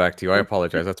didn't go back to you. I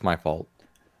apologize. That's my fault.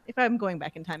 If I'm going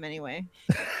back in time anyway,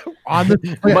 On the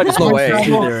Much the way.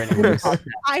 There anyways.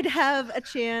 I'd have a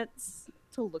chance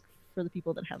to look for the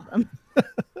people that have them.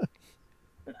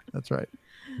 That's right.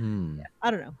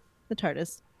 I don't know. The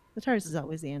TARDIS. The TARDIS is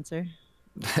always the answer.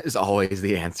 That is always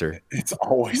the answer. It's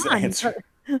always the Come on, answer.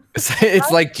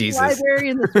 It's like Jesus. Library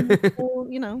in the school,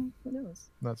 you know, who knows?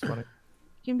 That's funny. It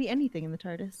can be anything in the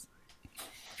TARDIS.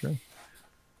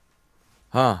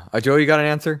 Huh? Joe, you got an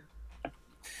answer?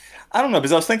 I don't know,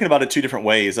 because I was thinking about it two different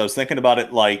ways. I was thinking about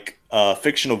it like a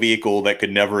fictional vehicle that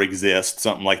could never exist,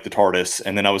 something like the TARDIS,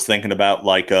 and then I was thinking about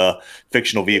like a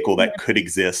fictional vehicle that could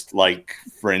exist, like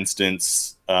for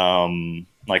instance,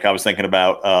 like I was thinking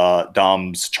about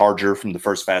Dom's Charger from the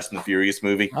first Fast and the Furious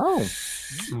movie, Oh,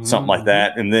 something like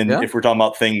that. And then Yeah. if we're talking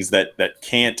about things that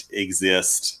can't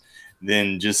exist,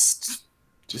 then just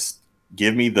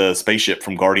give me the spaceship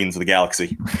from Guardians of the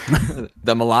Galaxy.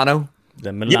 the Milano.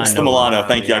 The Milano. Yes, the Milano.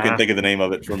 Thank you. I yeah. couldn't think of the name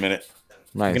of it for a minute.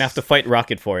 Nice. You're gonna have to fight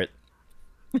Rocket for it.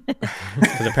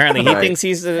 Because apparently he Right. thinks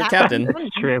he's the captain.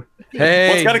 True. Hey,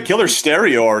 Well, it's got a killer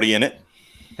stereo already in it.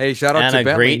 hey, shout out And to a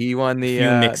Bentley. great He won few the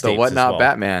mixtapes Whatnot as well.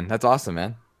 Batman. That's awesome,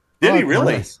 man. Did Oh, he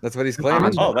really? nice. That's what he's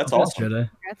claiming. Oh, that's awesome. Jedi.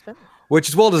 Congrats, Ben. Which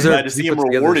is well deserved. Glad to see him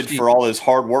rewarded for all his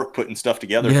hard work putting stuff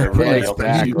together Yeah, for everybody yeah, else.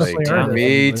 Exactly. Definitely earned it.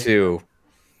 Me too.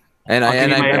 And I'll give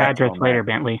you my I address later,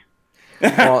 Bentley.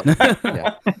 well,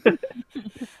 yeah,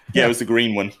 Yeah, it was the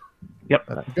green one. Yep.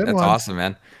 That's a good that's one. awesome,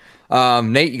 man.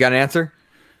 Nate, you got an answer?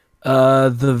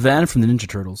 The van from the Ninja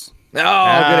Turtles. Oh, good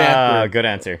answer. Good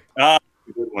answer.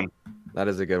 Good one. That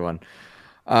is a good one.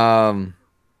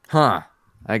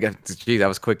 I guess, gee, that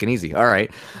was quick and easy. All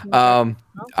right. I'm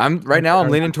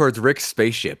leaning towards Rick's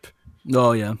spaceship.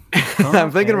 Oh yeah.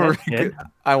 I'm thinking of that's good.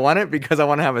 I want it because I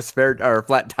want to have a spare or a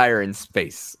flat tire in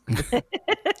space.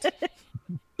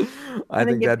 I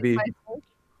think that'd be.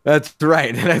 That's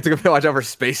right. And I have to go watch out for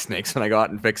space snakes when I go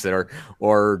out and fix it,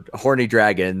 or horny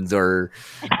dragons, or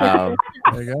There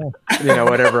you go.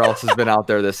 whatever else has been out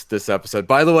there this episode.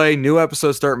 By the way, new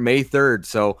episodes start May 3rd,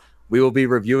 so we will be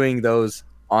reviewing those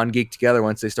on Geek Together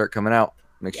once they start coming out.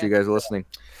 Make sure you guys are listening.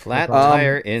 Flat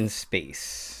tire in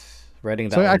space. Writing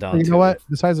that So one down. actually, you too. know what?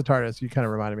 Besides the TARDIS, you kind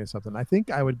of reminded me of something. I think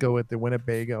I would go with the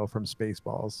Winnebago from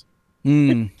Spaceballs.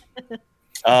 Mm,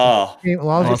 Oh, As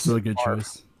long as also a it's good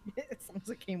choice. As long as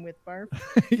it came with barf.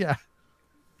 yeah.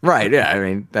 Right? Yeah. I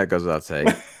mean, that goes without saying.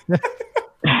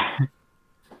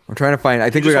 I'm trying to find. I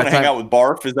you think just we want got to hang time. out with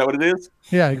Barf? Is that what it is?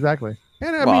 Yeah, exactly.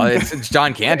 And I Well, mean, it's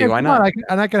John Candy. Why come not?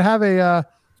 on, I could have a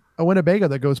Winnebago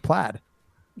that goes plaid.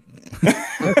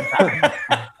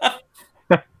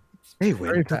 Hey,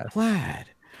 Very wait, fast. plaid.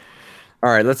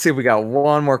 All right, let's see if we got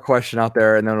one more question out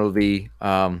there, and then it'll be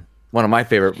one of my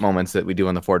favorite moments that we do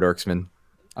on the Four Dorksmen.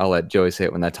 I'll let Joey say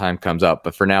it when that time comes up.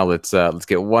 But for now, let's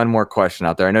get one more question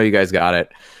out there. I know you guys got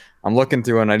it. I'm looking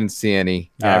through and I didn't see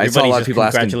any. Yeah, I saw a everybody's lot of just people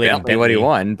asking congratulating Bentley what he Bentley.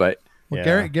 won, but Well,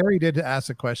 Yeah. Gary did ask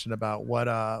a question about what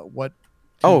Oh.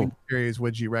 TV series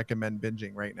would you recommend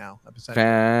binging right now?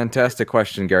 fantastic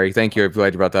question, Gary. Thank you. I'm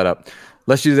glad you brought that up.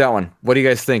 Let's do that one. What do you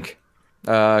guys think?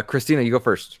 Christina, you go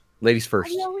first. Ladies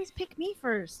first. You always pick me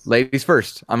first. Ladies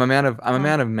first. I'm a man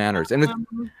of manners, and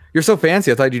you're so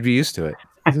fancy. I thought you'd be used to it.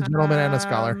 He's a gentleman and a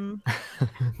scholar.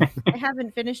 I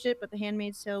haven't finished it, but The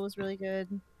Handmaid's Tale was really good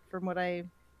from what I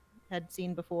had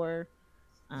seen before.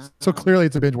 So clearly,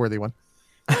 it's a binge-worthy one.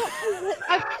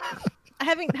 I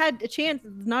haven't had a chance.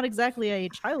 It's not exactly a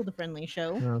child-friendly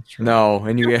show. No, that's true. No,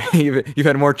 and you've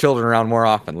had more children around more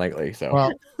often lately. So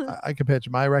Well, I can pitch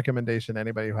my recommendation.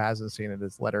 Anybody who hasn't seen it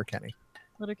is Letterkenny.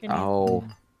 Letterkenny. oh,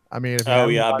 I mean, if you Oh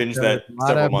haven't yeah, I watched binged it, that it's a lot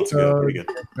several of months ago. Pretty good.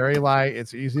 episodes, it's very light.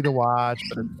 It's easy to watch,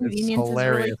 but it's Convenience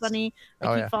hilarious. is really funny. I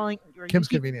Oh, keep yeah. falling. or Kim's you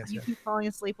keep, Convenience, You yeah. keep falling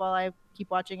asleep while I keep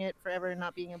watching it forever and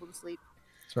not being able to sleep.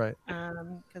 That's right.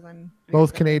 Because I'm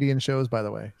Both Canadian shows, by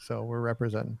the way. So we're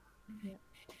representing.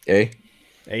 hey,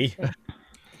 Hey.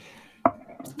 Robbie,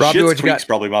 Schitt's what you Creek's got?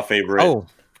 probably my favorite Oh,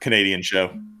 Canadian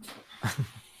show.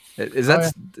 is that yeah.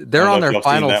 they're I don't on know if their y'all seen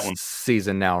final that one.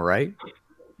 season now, right?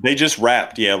 They just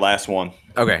wrapped, last one.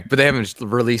 Okay, but they haven't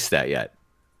released that yet.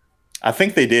 I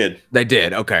think they did. They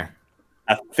did. Okay,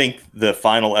 I think the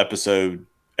final episode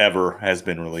ever has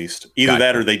been released. Either Gotcha.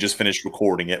 that or they just finished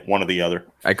recording it, one or the other.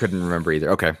 I couldn't remember either.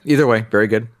 Okay, either way, very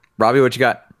good. Robbie, what you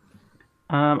got?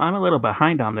 I'm a little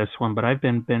behind on this one, but I've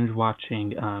been binge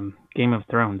watching Game of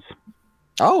Thrones.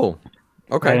 Oh,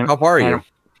 okay. I- How far are you?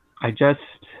 I just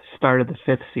started the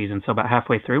 5th season, so about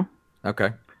halfway through. Okay,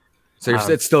 so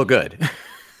it's still good.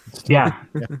 Yeah,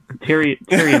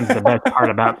 Tyrion's the best part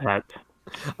about that.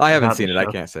 I haven't About seen the it. I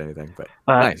show. can't say anything, but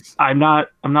But nice. I'm not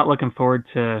looking forward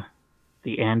to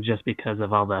the end just because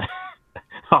of all the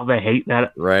all the hate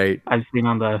that Right. I've seen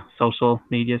on the social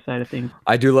media side of things.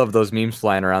 I do love those memes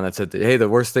flying around that said, "Hey, the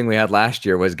worst thing we had last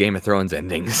year was Game of Thrones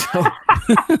ending." So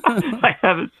I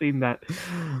haven't seen that,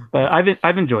 but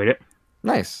I've enjoyed it.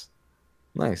 nice.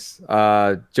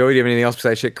 Joey, do you have anything else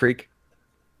besides Shit Creek?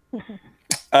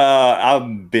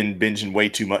 I've been binging way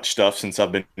too much stuff since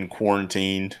I've been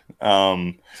quarantined.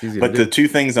 It's easy to But do. the two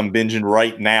things I'm binging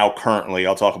right now, currently,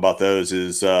 I'll talk about those.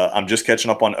 Is I'm just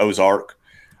catching up on Ozark.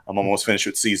 I'm almost finished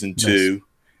with season 2.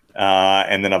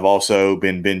 And then I've also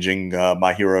been binging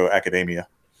My Hero Academia.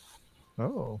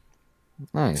 Oh,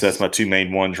 Nice. So that's my two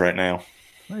main ones right now.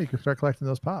 well, you can start collecting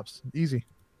those pops. Easy.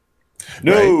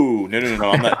 No.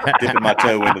 I'm not dipping my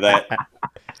toe into that.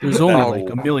 There's only No. like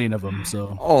a million of them,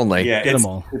 so Only. Yeah, get them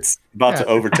all. it's about to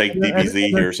overtake And DBZ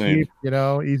they're here soon.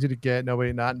 cheap, easy to get.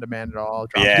 Nobody not in demand at all.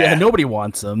 Drop Yeah. Yeah, nobody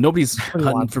wants them. Nobody's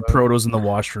hunting wants for them. protos in the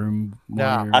washroom.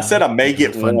 Yeah. I said I may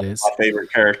get fun one days. my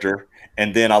favorite character,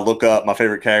 and then I look up my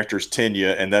favorite character's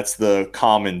Tenya, and that's the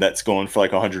common that's going for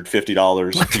like $150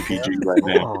 PPG right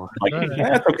now. Oh, Like, Right.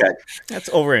 that's okay. That's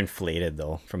overinflated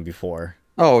though from before.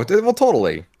 Oh, well,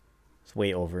 totally. It's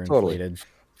way overinflated. Totally.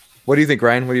 What do you think,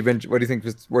 Ryan? What do you think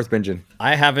is worth binging?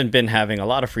 I haven't been having a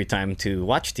lot of free time to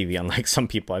watch TV, unlike some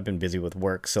people. I've been busy with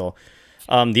work. So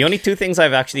the only two things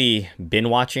I've actually been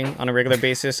watching on a regular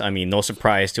basis, I mean, no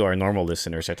surprise to our normal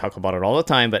listeners. I talk about it all the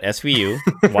time, but SVU,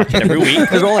 watch it every week.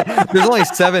 There's only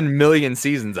 7 million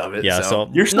seasons of it. Yeah, so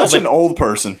You're such an old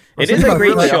person. it is a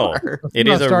great Really show. It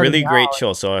is a starting really now. great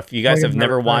show. So if you guys have William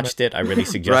never Hurt watched it, I really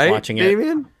suggest right, watching it.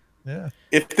 Damien? Yeah.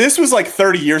 If this was like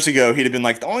 30 years ago, he'd have been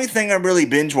like, the only thing I'm really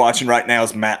binge watching right now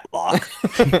is Matlock.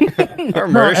 Or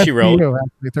Murder, She Wrote. SVU,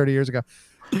 actually, 30 years ago.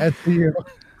 SVU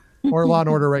or Law and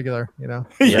Order regular, There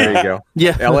you go.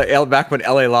 Yeah. Back when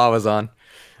LA Law was on.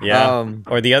 Yeah.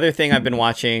 Or the other thing I've been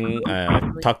watching,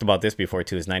 I've talked about this before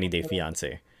too, is 90 Day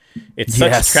Fiance. It's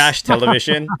such Yes. trash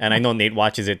television, and I know Nate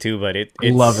watches it too, but it's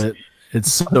Love it.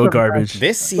 It's so garbage.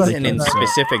 This season in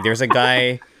specific, there's a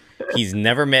guy, he's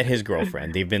never met his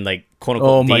girlfriend. They've been like quote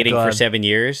Oh unquote my dating for God. 7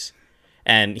 years.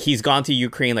 And he's gone to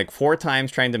Ukraine like 4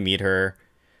 times trying to meet her.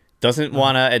 Doesn't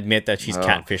want to admit that she's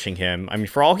catfishing him. I mean,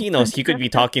 for all he knows, he could be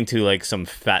talking to like some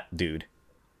fat dude.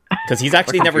 Because he's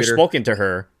actually never computer. spoken to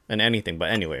her and anything. But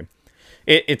anyway,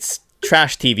 it's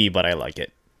trash TV, but I like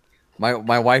it. My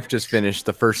wife just finished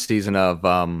the first season of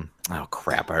oh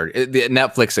crap, I heard the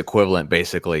Netflix equivalent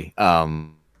basically.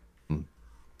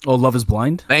 Oh, Love is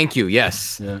Blind? Thank you.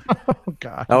 Yes. Yeah. Oh,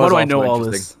 God. That How was do I also know all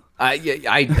interesting. this?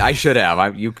 I should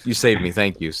have. You saved me.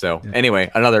 Thank you. So anyway,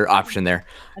 another option there.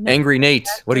 Angry Nate,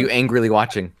 what are you angrily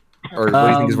watching, or what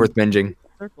do you think is worth binging?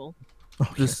 Circle.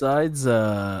 Besides,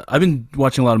 I've been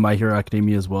watching a lot of My Hero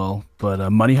Academia as well,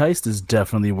 but Money Heist is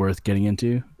definitely worth getting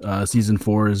into. Season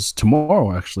 4 is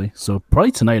tomorrow, actually. So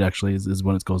probably tonight, actually, is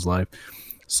when it goes live.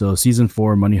 So season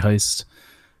 4, Money Heist.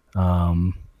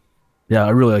 Yeah, I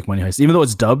really like Money Heist, even though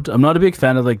it's dubbed. I'm not a big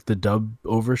fan of like the dub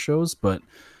over shows, but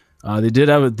they did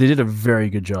a very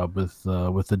good job with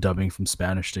the dubbing from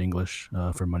Spanish to English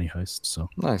for Money Heist. So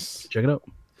Nice. check it out.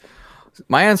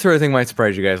 My answer, I think, might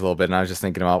surprise you guys a little bit. And I was just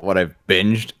thinking about what I've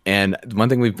binged, and one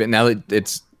thing we've been now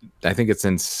that I think it's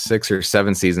in 6 or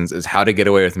 7 seasons, is How to Get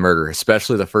Away with Murder.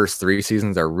 Especially the first 3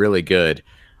 seasons are really good.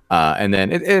 And then,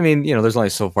 there's only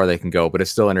so far they can go, but it's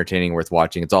still entertaining, worth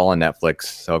watching. It's all on Netflix.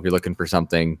 So if you're looking for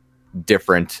something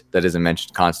different that isn't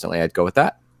mentioned constantly, I'd go with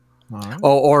that. All right.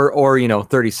 Or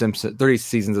 30 seasons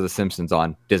of The Simpsons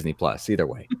on Disney Plus. Either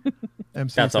way.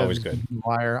 MC That's says always good. The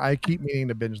Wire. I keep meaning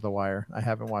to binge The Wire. I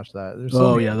haven't watched that. There's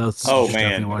Oh many- yeah, that's Oh, you should man.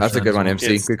 definitely watch That's a that good as one, well. MC.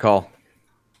 It's- Good call.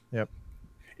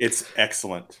 It's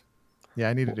excellent. Yeah,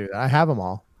 I need to do that. I have them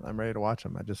all. I'm ready to watch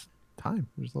them. There's a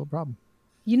little problem.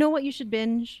 You know what you should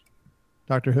binge?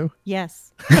 Doctor Who?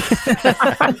 Yes.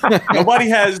 Nobody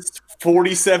has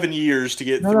 47 years to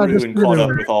get No, through just and caught up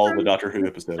literally. with all the Doctor Who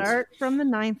episodes. Start from the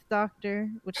 9th Doctor,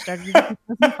 which started in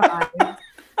 2005.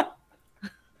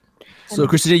 So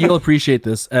Christina, you'll appreciate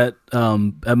this. At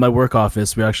my work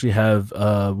office, we actually have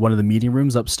one of the meeting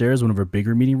rooms upstairs, one of our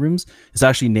bigger meeting rooms. It's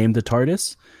actually named the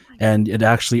TARDIS, and it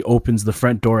actually opens. The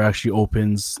front door actually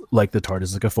opens like the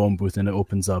TARDIS, like a phone booth, and it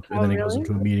opens up, and Oh, then it goes really?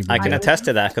 into a meeting room. I can Yeah. attest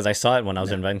to that because I saw it when I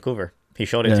was in Vancouver. He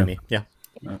showed it Yeah. to me. Yeah.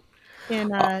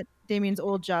 In Damien's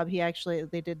old job,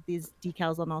 they did these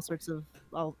decals on all sorts of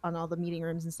on all the meeting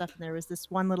rooms and stuff. And there was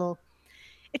this one little,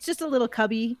 it's just a little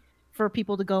cubby for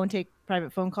people to go and take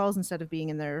private phone calls instead of being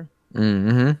in their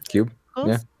Mm-hmm. Cube. calls.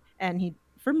 Yeah. And he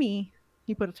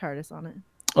put a TARDIS on it.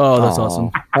 Oh, that's Aw,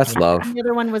 awesome. That's love. And the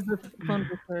other one was the phone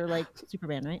booth for like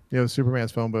Superman, right? You know,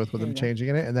 Superman's phone booth with There them you go. changing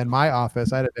in it. And then my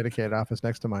office, I had a dedicated office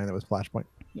next to mine that was Flashpoint.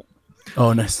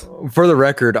 Oh, nice. For the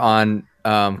record, on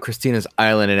Christina's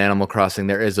Island in Animal Crossing,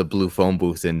 there is a blue phone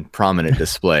booth in prominent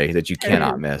display that you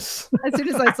cannot miss. As soon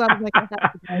as I saw it, I'm like, I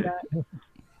have to buy that.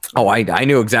 Oh, I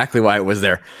knew exactly why it was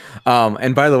there.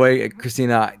 And by the way,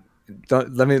 Christina,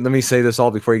 let me say this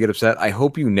all before you get upset. I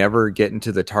hope you never get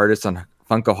into the TARDIS on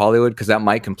Funko Hollywood, because that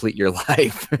might complete your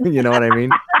life. You know what I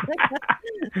mean?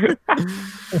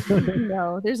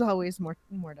 No, there's always more.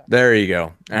 There you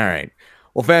go. All right.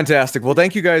 Well, fantastic. Well,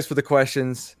 thank you guys for the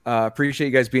questions. Appreciate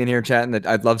you guys being here chatting.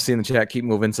 I'd love seeing the chat keep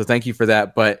moving. So thank you for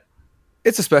that. But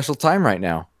It's a special time right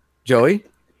now. Joey?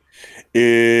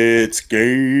 It's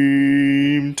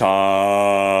game time.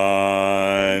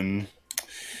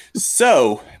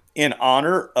 So, in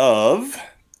honor of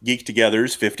Geek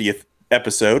Together's 50th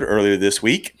episode earlier this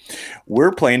week,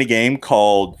 we're playing a game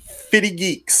called Fitty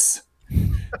Geeks.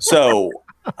 So,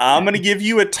 I'm going to give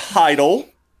you a title,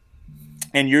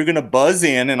 and you're going to buzz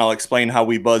in, and I'll explain how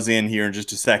we buzz in here in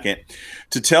just a second,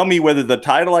 to tell me whether the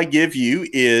title I give you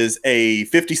is a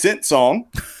 50 Cent song,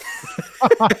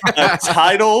 a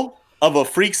title of a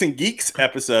Freaks and Geeks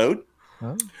episode,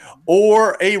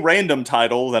 or a random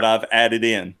title that I've added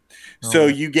in. So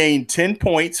you gain 10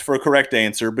 points for a correct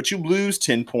answer, but you lose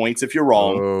 10 points if you're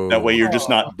wrong. That way you're just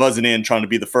not buzzing in trying to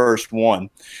be the first one.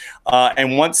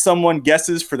 And once someone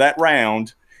guesses for that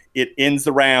round, it ends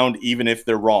the round even if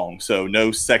they're wrong. So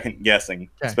no second guessing,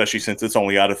 especially since it's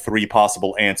only out of 3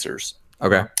 possible answers.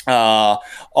 Okay.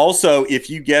 Also, if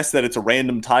you guess that it's a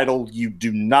random title, you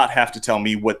do not have to tell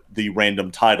me what the random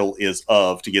title is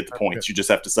of to get the points. You just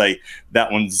have to say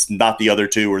that one's not the other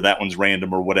two, or that one's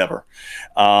random, or whatever.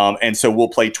 And so we'll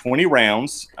play 20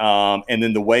 rounds. And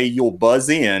then the way you'll buzz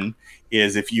in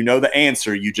is if you know the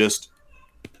answer, you just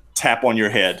tap on your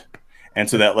head. And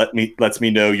so that lets me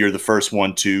know you're the first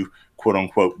one to quote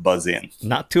unquote buzz in.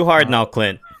 Not too hard now,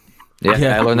 Clint. Yeah,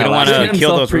 I learned We that don't want last to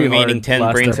kill those remaining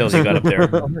 10 brain cells you got up there.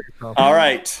 All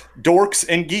right, dorks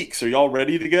and geeks, are y'all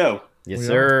ready to go? Yes,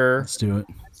 sir. Let's do it.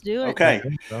 Let's do it. Okay.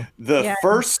 The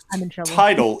first I'm in trouble.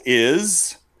 title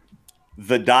is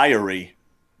The Diary.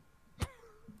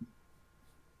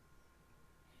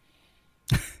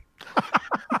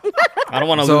 I don't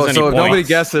want to So, lose any so if points. nobody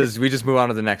guesses, we just move on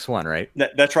to the next one, right?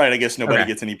 That's right. I guess nobody Okay.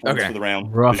 gets any points Okay. for the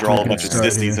round Rough because you're all a to bunch of start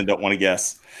sissies here. and don't want to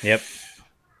guess. Yep.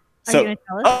 Are So, you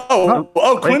gonna tell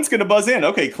us? Clint's going to buzz in.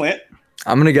 Okay, Clint.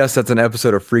 I'm going to guess that's an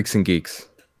episode of Freaks and Geeks.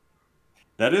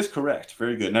 That is correct.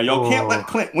 Very good. Now, y'all can't let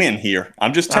Clint win here.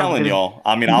 I'm just telling gonna- y'all.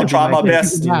 I mean, I'll try my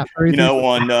best, on...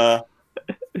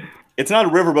 it's not a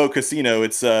riverboat casino.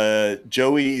 It's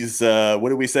Joey's, what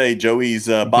do we say? Joey's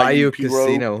Bayou Piro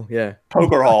Casino. Yeah.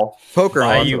 Poker Hall. Poker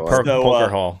Hall. IU that's what it was.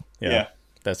 Poker Hall. Yeah, yeah.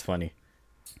 That's funny.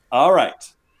 All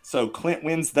right. So Clint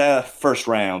wins the first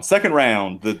round. Second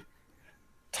round, the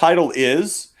title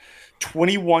is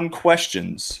 21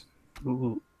 Questions.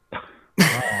 Ooh.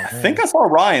 I think I saw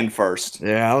Ryan first.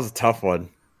 Yeah, that was a tough one.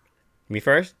 Me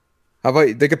first? How about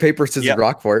you think of paper, scissors, Yep.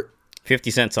 rock for it?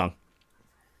 50 Cent song.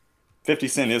 50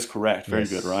 Cent is correct. Very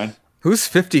good, Ryan. Who's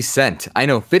 50 Cent? I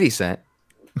know 50 Cent.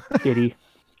 Fitty.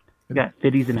 We got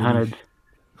fitties and hundreds.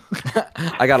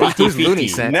 I got who's Looney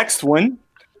Cent? Next one.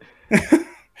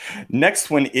 Next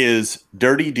one is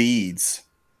Dirty Deeds.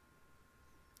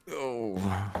 Oh.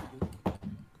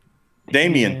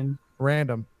 Damien.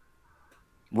 Random.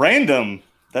 Random.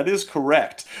 That is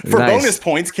correct. For Nice. bonus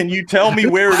points, can you tell me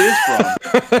where it is from?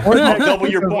 I'll double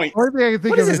your points. Only thing I can think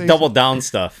What is of this double down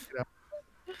stuff?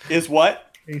 Is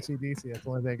what? ACDC. That's the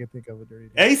only thing I can think of with Dirty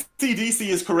Deeds. ACDC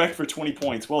is correct for 20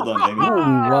 points. Well done, Damien.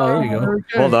 Wow, there you go.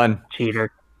 Okay. Well done.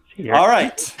 Cheater. Cheater. All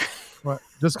right. What?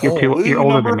 Just You're, old. you're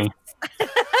older than me.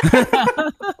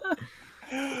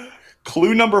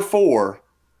 Clue number 4.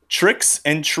 Tricks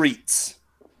and treats.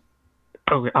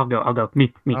 Oh, I'll go.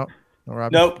 Me. Oh. No,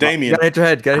 Robbie. Nope, Damien. Gotta hit your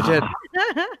head. Gotta hit your head.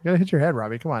 You gotta hit your head,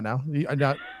 Robbie. Come on now.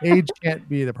 Age can't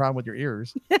be the problem with your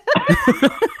ears.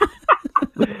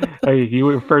 Hey, you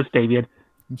were first, David.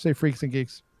 You say freaks and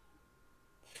geeks.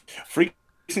 Freaks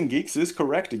and Geeks is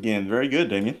correct again. Very good,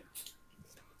 Damien.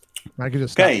 I could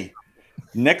just stop. Okay.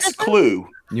 Next clue.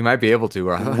 You might be able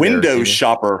to. Window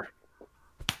shopper.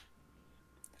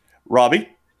 Robbie.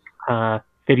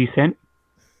 50 Cent.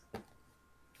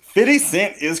 50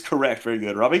 Cent is correct. Very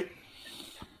good, Robbie.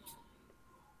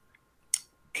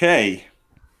 Okay.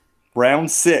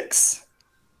 Round 6.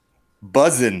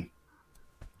 Buzzin'.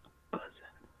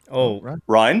 Oh,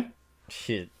 Ryan.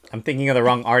 shit. I'm thinking of the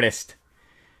wrong artist.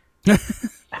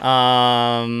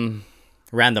 Random.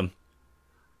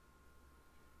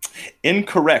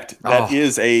 Incorrect. That Oh.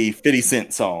 is a 50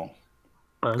 Cent song.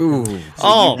 Ooh. So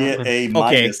Oh, you get a okay.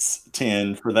 minus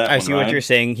 10 for that I one, see what Ryan. you're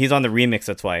saying. He's on the remix,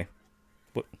 that's why.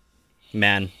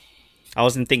 Man, I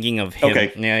wasn't thinking of him.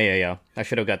 Okay. Yeah. I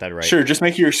should have got that right. Sure, just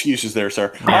make your excuses there,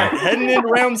 sir. All right, heading into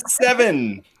round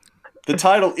 7. The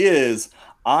title is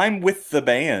I'm with the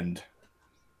Band.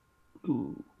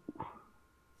 Ooh.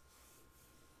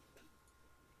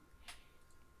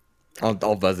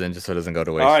 I'll buzz in just so it doesn't go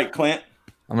to waste. All right, Clint.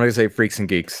 I'm gonna say Freaks and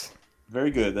Geeks.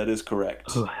 Very good. That is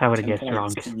correct. Ooh, I would have 10 guessed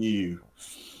wrong. points to you.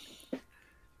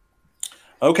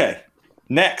 Okay,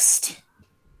 next.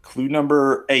 Clue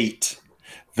number 8.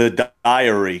 The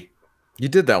Diary. You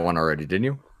did that one already, didn't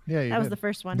you? Yeah, you That was did. the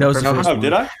first one. That was the No, first Oh, one.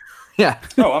 did I? Yeah.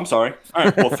 Oh, I'm sorry. All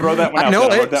right, we'll throw that one I out. know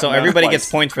then. I wrote it. that So one down everybody twice.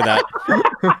 gets points for that.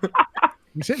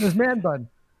 He's hitting his man bun.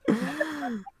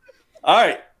 All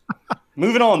right,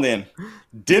 moving on then.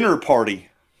 Dinner party.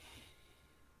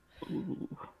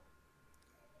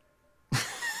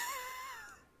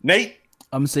 Nate,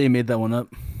 I'm gonna say you made that one up.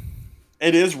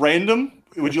 it is random.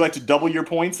 Would you like to double your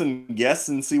points and guess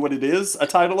and see what it is a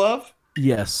title of?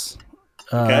 Yes.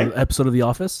 Okay. Episode of The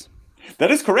Office.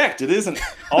 That is correct. It is an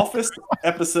Office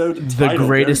episode The title.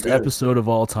 greatest Very good. episode of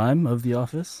all time of The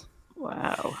Office.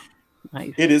 Wow.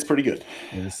 Nice. It is pretty good.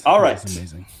 It is, All it right. is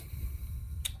amazing.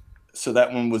 So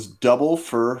that one was double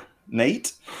for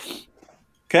Nate.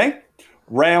 Okay.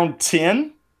 Round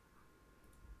 10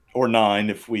 or 9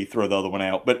 if we throw the other one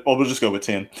out, but we'll just go with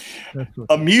 10. That's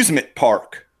what- Amusement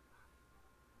park.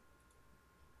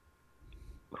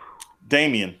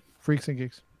 Damien. Freaks and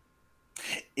Geeks.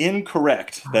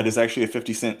 Incorrect. That is actually a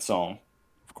 50 Cent song.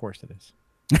 Of course it is.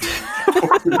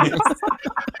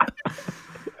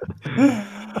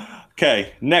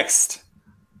 Okay, next.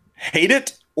 Hate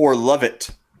it or love it?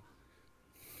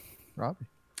 Robbie.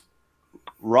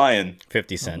 Ryan,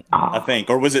 50 Cent. I think.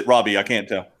 Or was it Robbie? I can't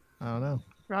tell. I don't know.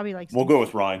 Robbie likes. We'll go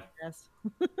with Ryan. Yes.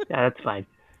 Yeah, that's fine.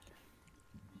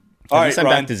 All At right, least I'm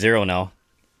Ryan. back to 0 now.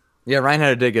 Yeah, Ryan had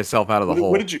to dig himself out of the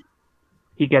hole. What did you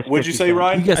He gets. What'd you 50 say, cents.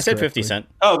 Ryan? You guessed I said 50 correctly. Cent.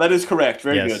 Oh, that is correct.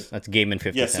 Very Yes, good. that's Game and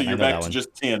 50 Yes, so Cent. I you're know back that to one.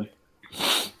 just 10.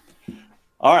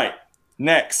 All right,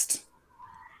 next.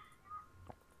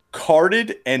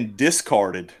 Carded and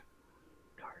discarded.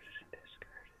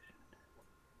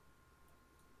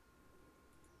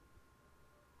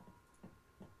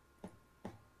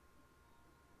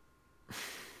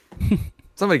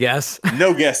 Somebody guess.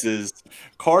 No guesses.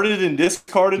 Carded and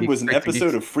discarded was an Freaks and episode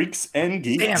Geeks. of Freaks and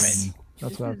Geeks. Damn it.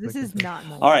 That's what I This was is thinking. not.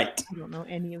 All right. I don't know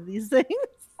any of these things.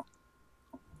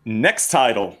 Next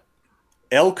title.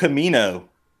 El Camino.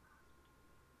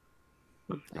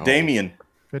 Oh. Damien.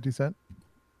 50 Cent.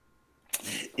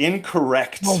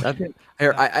 Incorrect. Oh, That- shit.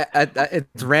 Here,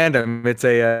 it's random. It's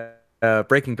a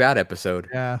Breaking Bad episode.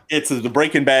 Yeah. It's the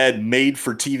Breaking Bad made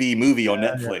for TV movie on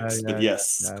Yeah, Netflix. yeah, But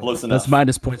yes, yeah. close enough. That's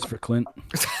minus points for Clint.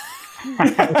 Me,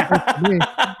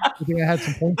 I think I had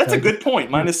some points. That's a tagged. good point.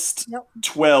 Minus Yep.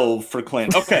 12 for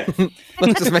Clint. Okay.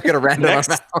 Let's just make it a random Next.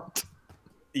 amount.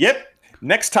 Yep.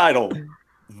 Next title.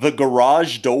 The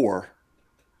Garage Door.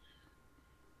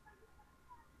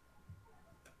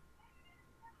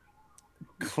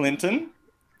 Clinton.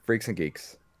 Freaks and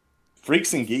Geeks.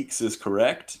 Freaks and Geeks is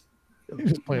correct. You're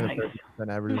just playing Nice. a 30%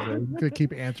 average there. He's gonna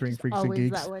keep answering Freaks and Always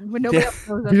Geeks. that one. When nobody Yeah. else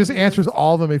knows If he just that. answers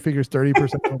all of them, he figures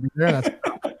 30% will be there. That's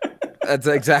That's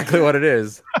exactly what it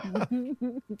is.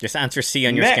 Just answer C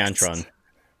on your Next. Scantron.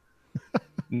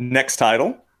 Next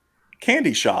title.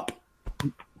 Candy Shop.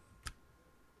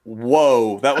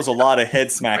 Whoa, that was a lot of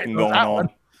head smacking going that on. one.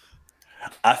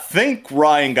 I think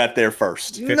Ryan got there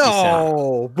first. 50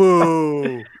 No,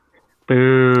 boo.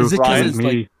 Boo. Is it 'cause Ryan, it's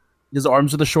like his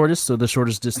arms are the shortest, so the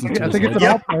shortest distance. I to think his it's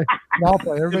leg? an all play. An all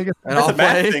play. Everybody gets. And That's I'll a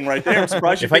math play. thing right there. I'm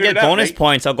surprised you If I figured get it out, bonus Nate.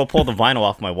 points, I'll go pull the vinyl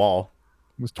off my wall.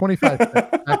 It was 25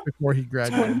 back before he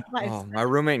graduated. Oh, my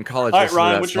roommate in college All right, listened Ryan,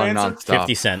 to that what's your song answer? nonstop.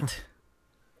 50 Cent.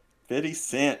 50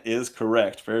 Cent is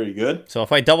correct. Very good. So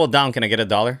if I double down, can I get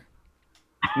 $1?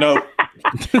 No.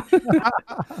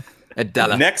 A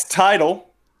dollar. Next title.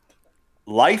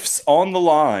 Life's on the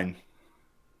Line.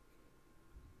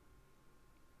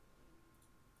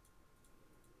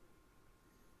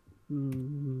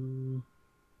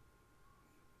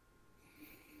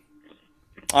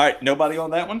 All right, nobody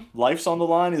on that one. Life's on the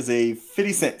Line is a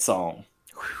 50 Cent song.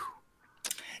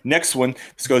 Next one.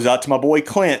 This goes out to my boy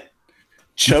Clint.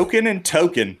 Chokin' and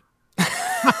Token.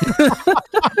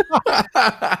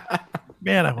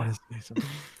 Man, I want to say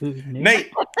something.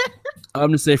 Nate, I'm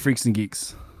gonna say Freaks and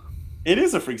Geeks. it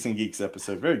is a Freaks and Geeks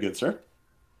episode. Very good, sir.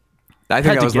 I think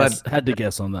Had I to was led. guess. Had to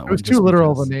guess on that It one. was just too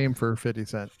literal of because. a name for 50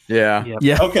 Cent. Yeah. Yep.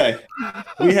 Yeah. Okay.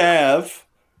 We have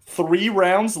 3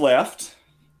 rounds left,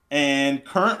 and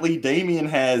currently Damien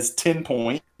has 10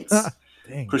 points.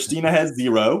 Dang. Christina has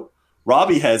 0.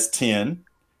 Robbie has 10.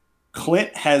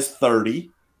 Clint has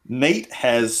 30. Nate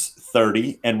has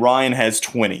 30. And Ryan has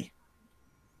 20.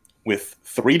 With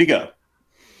 3 to go.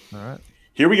 All right.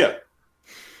 Here we go.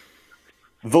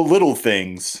 The Little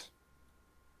Things.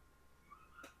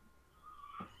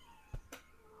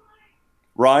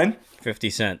 Ryan? 50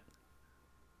 Cent.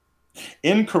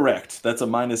 Incorrect. That's a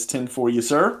minus 10 for you,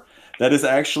 sir. That is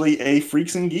actually a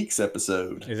Freaks and Geeks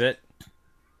episode. Is it?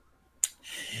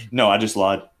 No, I just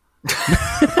lied.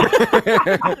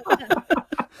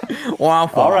 Wow.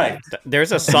 All right.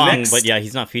 There's a song, Next. but yeah,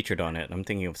 he's not featured on it. I'm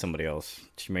thinking of somebody else.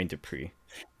 Jermaine Dupri.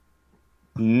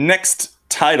 Next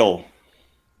title.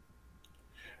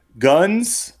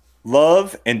 Guns,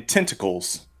 love, and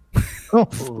tentacles. Oh,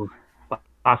 Ooh,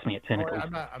 lost me at tentacles.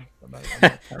 I'm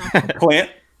not- Clint,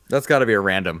 That's got to be a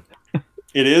random.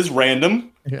 it is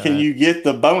random. Yeah. Can you get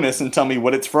the bonus and tell me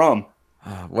what it's from?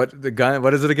 What the gun?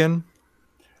 What is it again?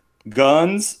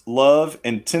 Guns, love,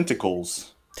 and tentacles. Is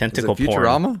it Tentacle porn.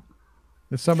 Futurama?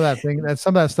 There's some of that thing. That's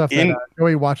some of that stuff that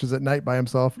Joey watches at night by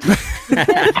himself.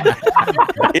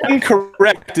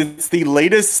 Incorrect. It's the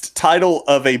latest title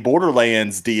of a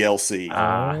Borderlands DLC.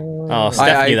 Oh,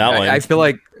 Steph knew that one. I feel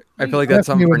like that's something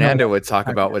Stephanie would know Fernando that. would talk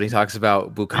about when he talks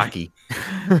about bukkake.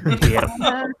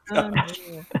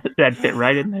 That fit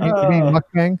right in there. You mean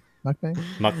mukbang? Mukbang?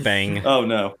 Mukbang. Oh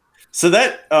no. So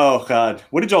that, oh god,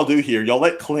 what did y'all do here? Y'all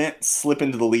let Clint slip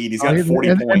into the lead. He's got 40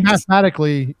 and points.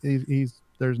 mathematically, he's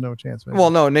there's no chance. Man. Well,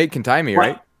 no, Nate can time me,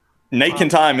 right? Nate can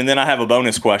time, and then I have a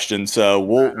bonus question. So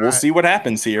we'll right. see what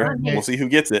happens here. All right, Nate. We'll see who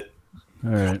gets it.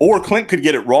 All right. Or Clint could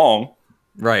get it wrong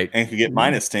Right. and could get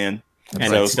minus 10. And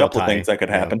So a it's still couple of tie. things that could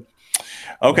Yeah. happen.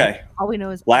 Okay, All we know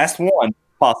is last one,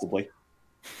 possibly.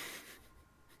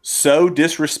 So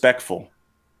disrespectful.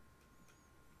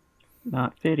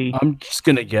 Not fitty. I'm just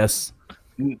gonna guess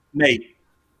Nate,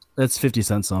 that's 50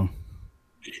 Cent song.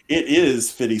 it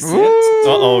is 50 Cent.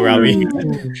 Uh-oh, Robbie.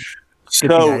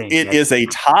 So it is a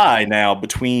tie now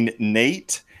between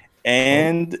Nate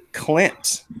and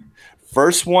Clint.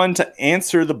 First one to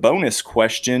answer the bonus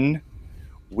question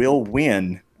will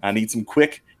win. I need some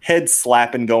quick head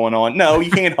slapping going on. No,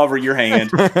 you can't hover your hand.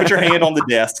 Put your hand on the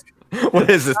desk. What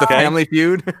is this? The Okay. Family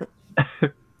Feud?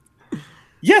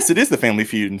 Yes, it is the Family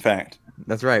Feud, in fact.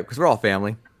 That's right, because we're all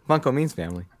family. Funko means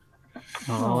family.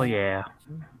 Oh yeah.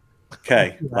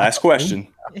 Okay, last question.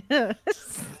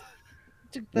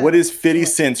 What is 50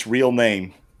 Cent's real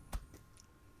name?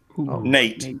 Ooh,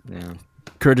 Nate. Yeah.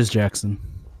 Curtis Jackson.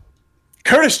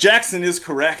 Curtis Jackson is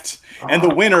correct. And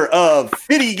the winner of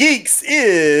 50 Geeks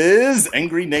is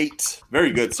Angry Nate.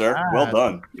 Very good, sir. Well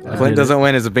done. Clint doesn't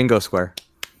win as a bingo square.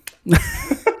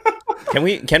 Can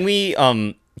we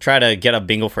try to get a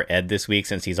bingo for Ed this week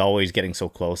since he's always getting so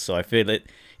close? So I feel it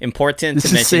important to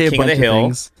Just say mention a King of the bunch of Hill.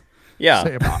 things. Yeah.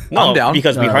 Say about- No, I'm down.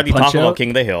 because we hardly Punch talk about Out? King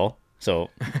of the Hill. So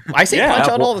I say Yeah, punch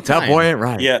that out all the time. That boy ain't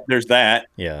right. Yeah, there's that.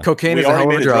 Yeah. Cocaine We is a hell already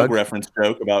of a made a drug drug. reference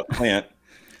joke about Clint.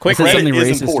 I Quick, said Nate something is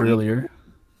racist important. earlier.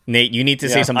 Nate, you need to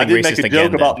say Yeah, something I did racist make a again.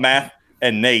 joke about math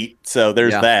and Nate, so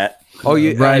there's Yeah. that. Oh,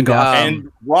 you Ryan and, Goff.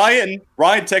 And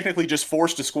Ryan technically just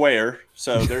forced a square,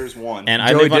 so there's one. And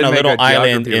I Joey live on did a make little a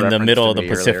island geography in the reference middle to of the me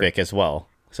earlier. Pacific as well.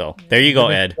 So there you go,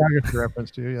 Ed. Geography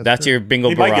reference to you. That's your bingo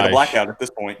he might get a barrage. blackout at this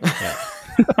point.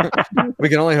 we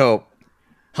can only hope.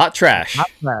 Hot trash. hot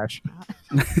flash.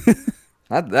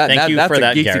 Thank you That's for a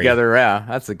that, Geek Gary. Together. Yeah,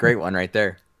 that's a great one right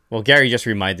there. Well, Gary just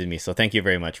reminded me, so thank you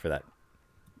very much for that.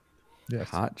 Yes.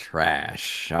 Hot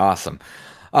trash. Awesome.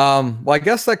 Well, I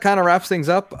guess that kind of wraps things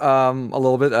up a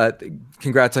little bit.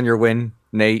 Congrats on your win,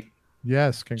 Nate.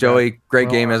 Yes. congrats. Joey, great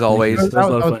Well, game as always. That was That was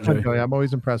a lot of fun, fun, Joey. Joey. I'm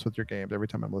always impressed with your games. Every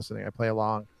time I'm listening, I play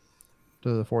along to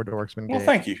the Four Dorksmen Well, game.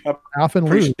 thank you. I often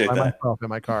lose appreciate by that. myself in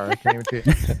my car. I can't even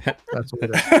see it. That's what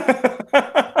it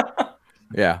is.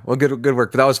 Yeah, well, good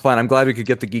work. But that was fun. I'm glad we could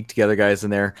get the Geek Together guys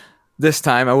in there. This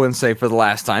time, I wouldn't say for the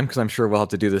last time, because I'm sure we'll have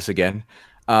to do this again.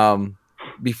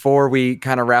 Before we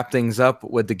kind of wrap things up,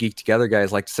 would the Geek Together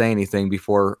guys like to say anything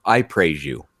before I praise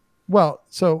you? Well,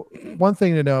 so one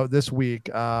thing to know this week,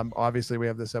 obviously we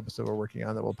have this episode we're working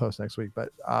on that we'll post next week,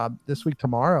 but this week,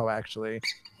 tomorrow, actually,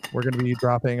 we're going to be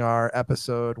dropping our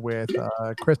episode with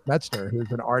Chris Metzner, who's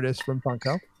an artist from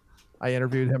Funko. I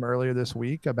interviewed him earlier this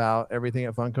week about everything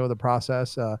at Funko, the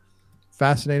process.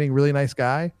 Fascinating, really nice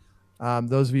guy.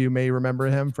 Those of you may remember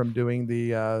him from doing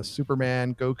the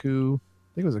Superman Goku,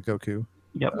 I think it was a Goku,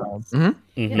 Yep. Mhm.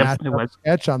 matchup it was.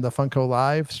 sketch on the Funko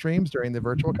Live streams during the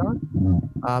virtual con.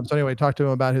 So anyway, talk to him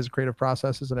about his creative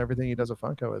processes and everything he does at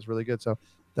Funko is really good. So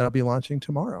that'll be launching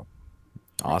tomorrow,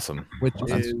 Awesome. which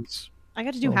That's- is I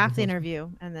got to do Oh, half the that's- interview,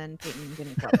 and then Peyton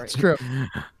didn't that's cooperate. true.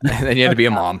 And then you had to be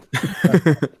a mom.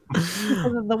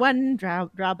 Because of the one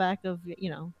drawback of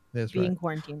That's being right.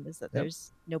 quarantined is that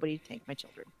there's nobody to take my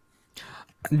children.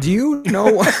 Do you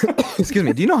know? Excuse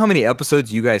me. Do you know how many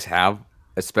episodes you guys have,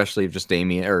 especially just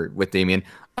Damien or with Damien,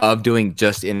 of doing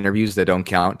just interviews that don't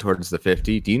count towards the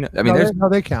 50? Do you know? I mean, no, there's.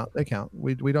 they count. They count.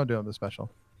 We don't do them as special.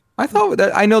 I thought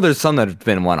that I know there's some that have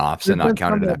been one-offs and There's not been some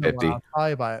counted in that that have been 50.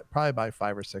 wild, probably by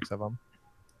 5 or 6 of them.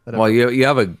 that have Well, been- you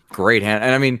have a great hand,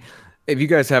 and I mean, if you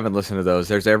guys haven't listened to those,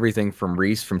 there's everything from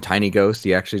Reese from Tiny Ghost.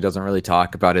 He actually doesn't really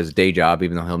talk about his day job,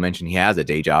 even though he'll mention he has a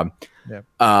day job. Yeah.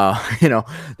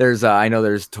 There's I know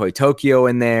there's Toy Tokyo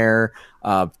in there.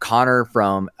 Connor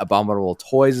from Abominable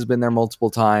Toys has been there multiple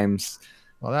times.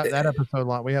 Well, that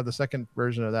episode we have the second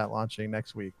version of that launching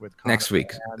next week with Connor next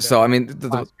week. and, So I mean,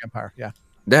 Classic Empire. Yeah.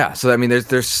 Yeah, so I mean,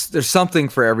 there's something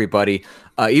for everybody.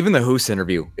 Even the Hoos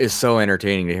interview is so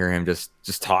entertaining to hear him just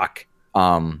talk.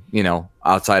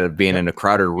 Outside of being in a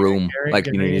crowded room, like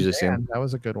Gary you and just see Dan, him. that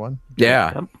was a good one.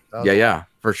 Yeah, yeah,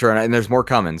 for sure. And there's more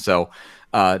coming. So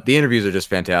the interviews are just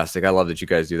fantastic. I love that you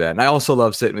guys do that, and I also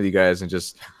love sitting with you guys and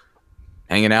just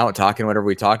hanging out, talking whatever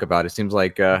we talk about. It seems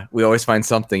like we always find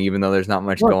something, even though there's not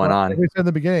much going on. Like we said in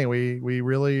the beginning,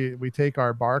 we take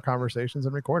our bar conversations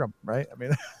and record them, right? I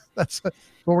mean, that's what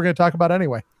we're going to talk about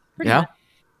anyway. Yeah.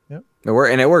 Yep.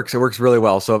 And it works. It works really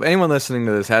well. So if anyone listening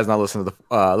to this has not listened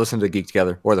to listen to Geek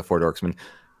Together or the Four Dorksmen,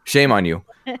 shame on you.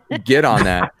 Get on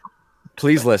that.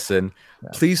 Please listen. Yeah.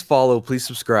 Please follow. Please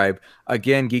subscribe.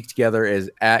 Again, Geek Together is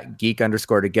at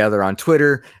geek_together on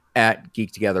Twitter, at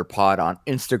Geek Together Pod on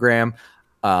Instagram.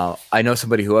 I know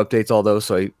somebody who updates all those,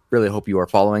 so I really hope you are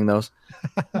following those.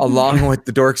 Along with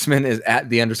the Dorksman is at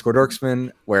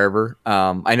 _Dorksman, wherever.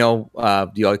 I know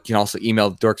you can also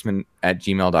email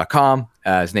dorksman@gmail.com.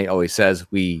 As Nate always says,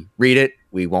 we read it.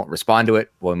 We won't respond to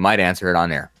it. We might answer it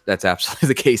on air. That's absolutely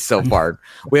the case so far.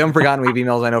 We haven't forgotten. We have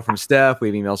emails, I know, from Steph. We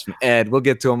have emails from Ed. We'll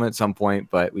get to them at some point,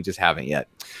 but we just haven't yet.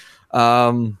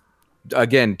 Again,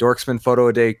 Dorksman Photo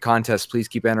a Day contest. Please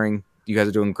keep entering. You guys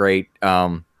are doing great.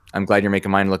 I'm glad you're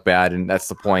making mine look bad, and that's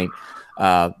the point.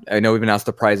 I know we've announced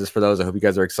the prizes for those. I hope you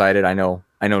guys are excited. I know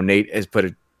Nate has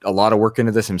put a lot of work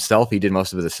into this himself. He did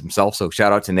most of this himself, so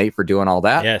shout out to Nate for doing all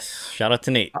that. Yes, shout out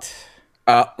to Nate.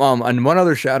 And one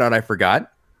other shout out I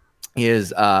forgot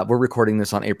is we're recording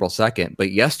this on April 2nd,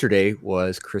 but yesterday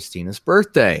was Christina's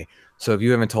birthday. So if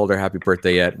you haven't told her happy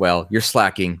birthday yet, well, you're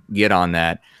slacking. Get on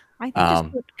that. I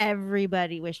think just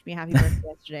everybody wished me happy birthday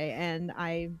yesterday, and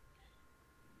I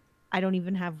don't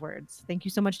even have words. Thank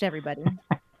you so much to everybody.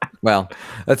 Well,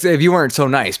 that's if you weren't so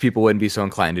nice, people wouldn't be so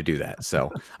inclined to do that.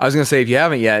 So I was going to say, if you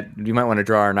haven't yet, you might want to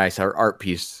draw our art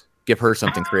piece. Give her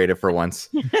something creative for once.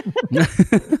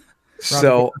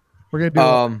 So we're going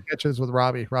to do sketches with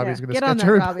Robbie. Robbie's going to sketch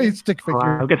everybody's stick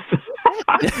figure.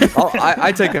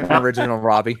 I take an original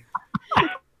Robbie.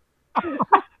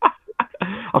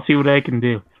 I'll see what I can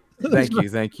do. Thank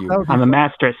you. I'm a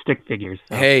master at stick figures.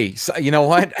 So. Hey, so, you know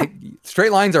what?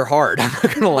 Straight lines are hard. I'm not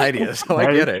going to lie to you. So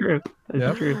I get it. True.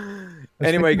 That's true.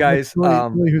 Anyway, guys.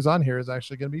 Julie, who's on here, is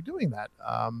actually going to be doing that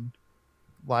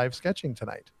live sketching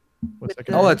tonight.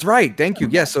 Oh, that's right. Thank you.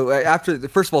 Yes. So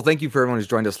first of all, thank you for everyone who's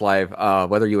joined us live,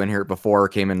 whether you in here before,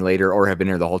 came in later, or have been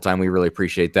here the whole time. We really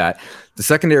appreciate that. The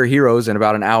Secondary Heroes in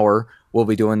about an hour, we'll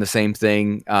be doing the same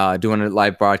thing, doing a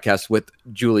live broadcast with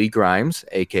Julie Grimes,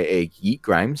 aka Yeet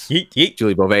Grimes. Yeet.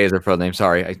 Julie Beauvais is her full name.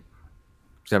 Sorry,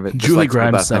 Julie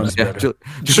Grimes sounds better.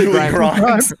 Julie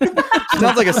Grimes. She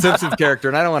sounds like a Simpsons character,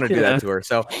 and I don't want to do that to her.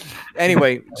 So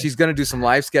anyway, she's going to do some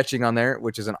live sketching on there,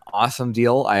 which is an awesome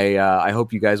deal. I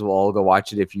hope you guys will all go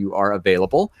watch it if you are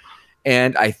available.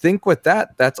 And I think with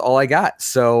that, that's all I got.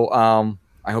 So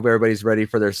I hope everybody's ready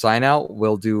for their sign out.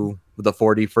 We'll do the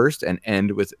 40 first and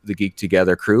end with the Geek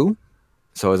Together crew.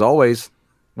 So as always,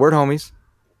 word homies.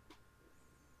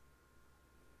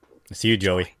 See you,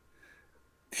 Joey.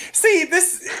 See,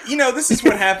 this is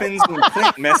what happens when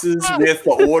Clint messes with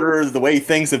the order, the way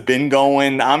things have been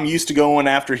going. I'm used to going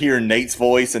after hearing Nate's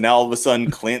voice, and now all of a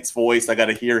sudden Clint's voice, I got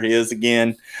to hear his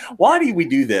again. Why do we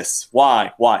do this?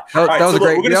 Why? All right, that was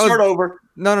great. We're going to start over.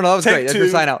 No, that was great. That's your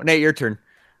sign out. Nate, your turn.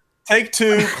 Take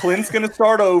two. Clint's going to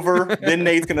start over. Then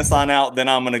Nate's going to sign out. Then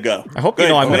I'm going to go. I hope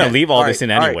I'm going to leave all this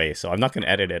in anyway, so I'm not going to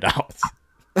edit it out.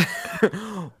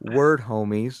 Word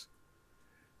homies.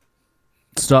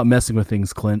 Stop messing with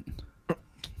things, Clint.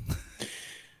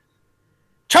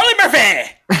 Charlie Murphy!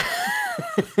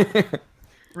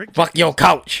 Fuck your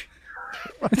couch.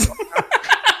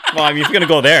 Well, I mean, if you're going to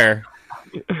go there.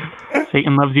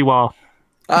 Satan loves you all.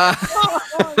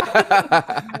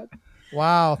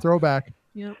 Wow, throwback.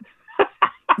 Yep.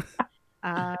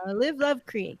 Live, love,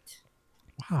 create.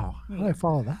 Wow, how do I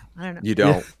follow that? I don't know. You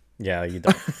don't. Yeah, you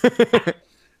don't.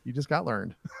 You just got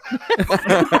learned.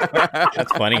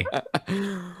 That's funny.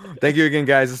 Thank you again,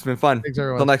 guys. It's been fun. Thanks,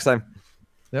 everyone. Until next time.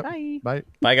 Yep. Bye. Bye.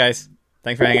 Bye, guys.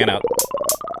 Thanks for hanging out.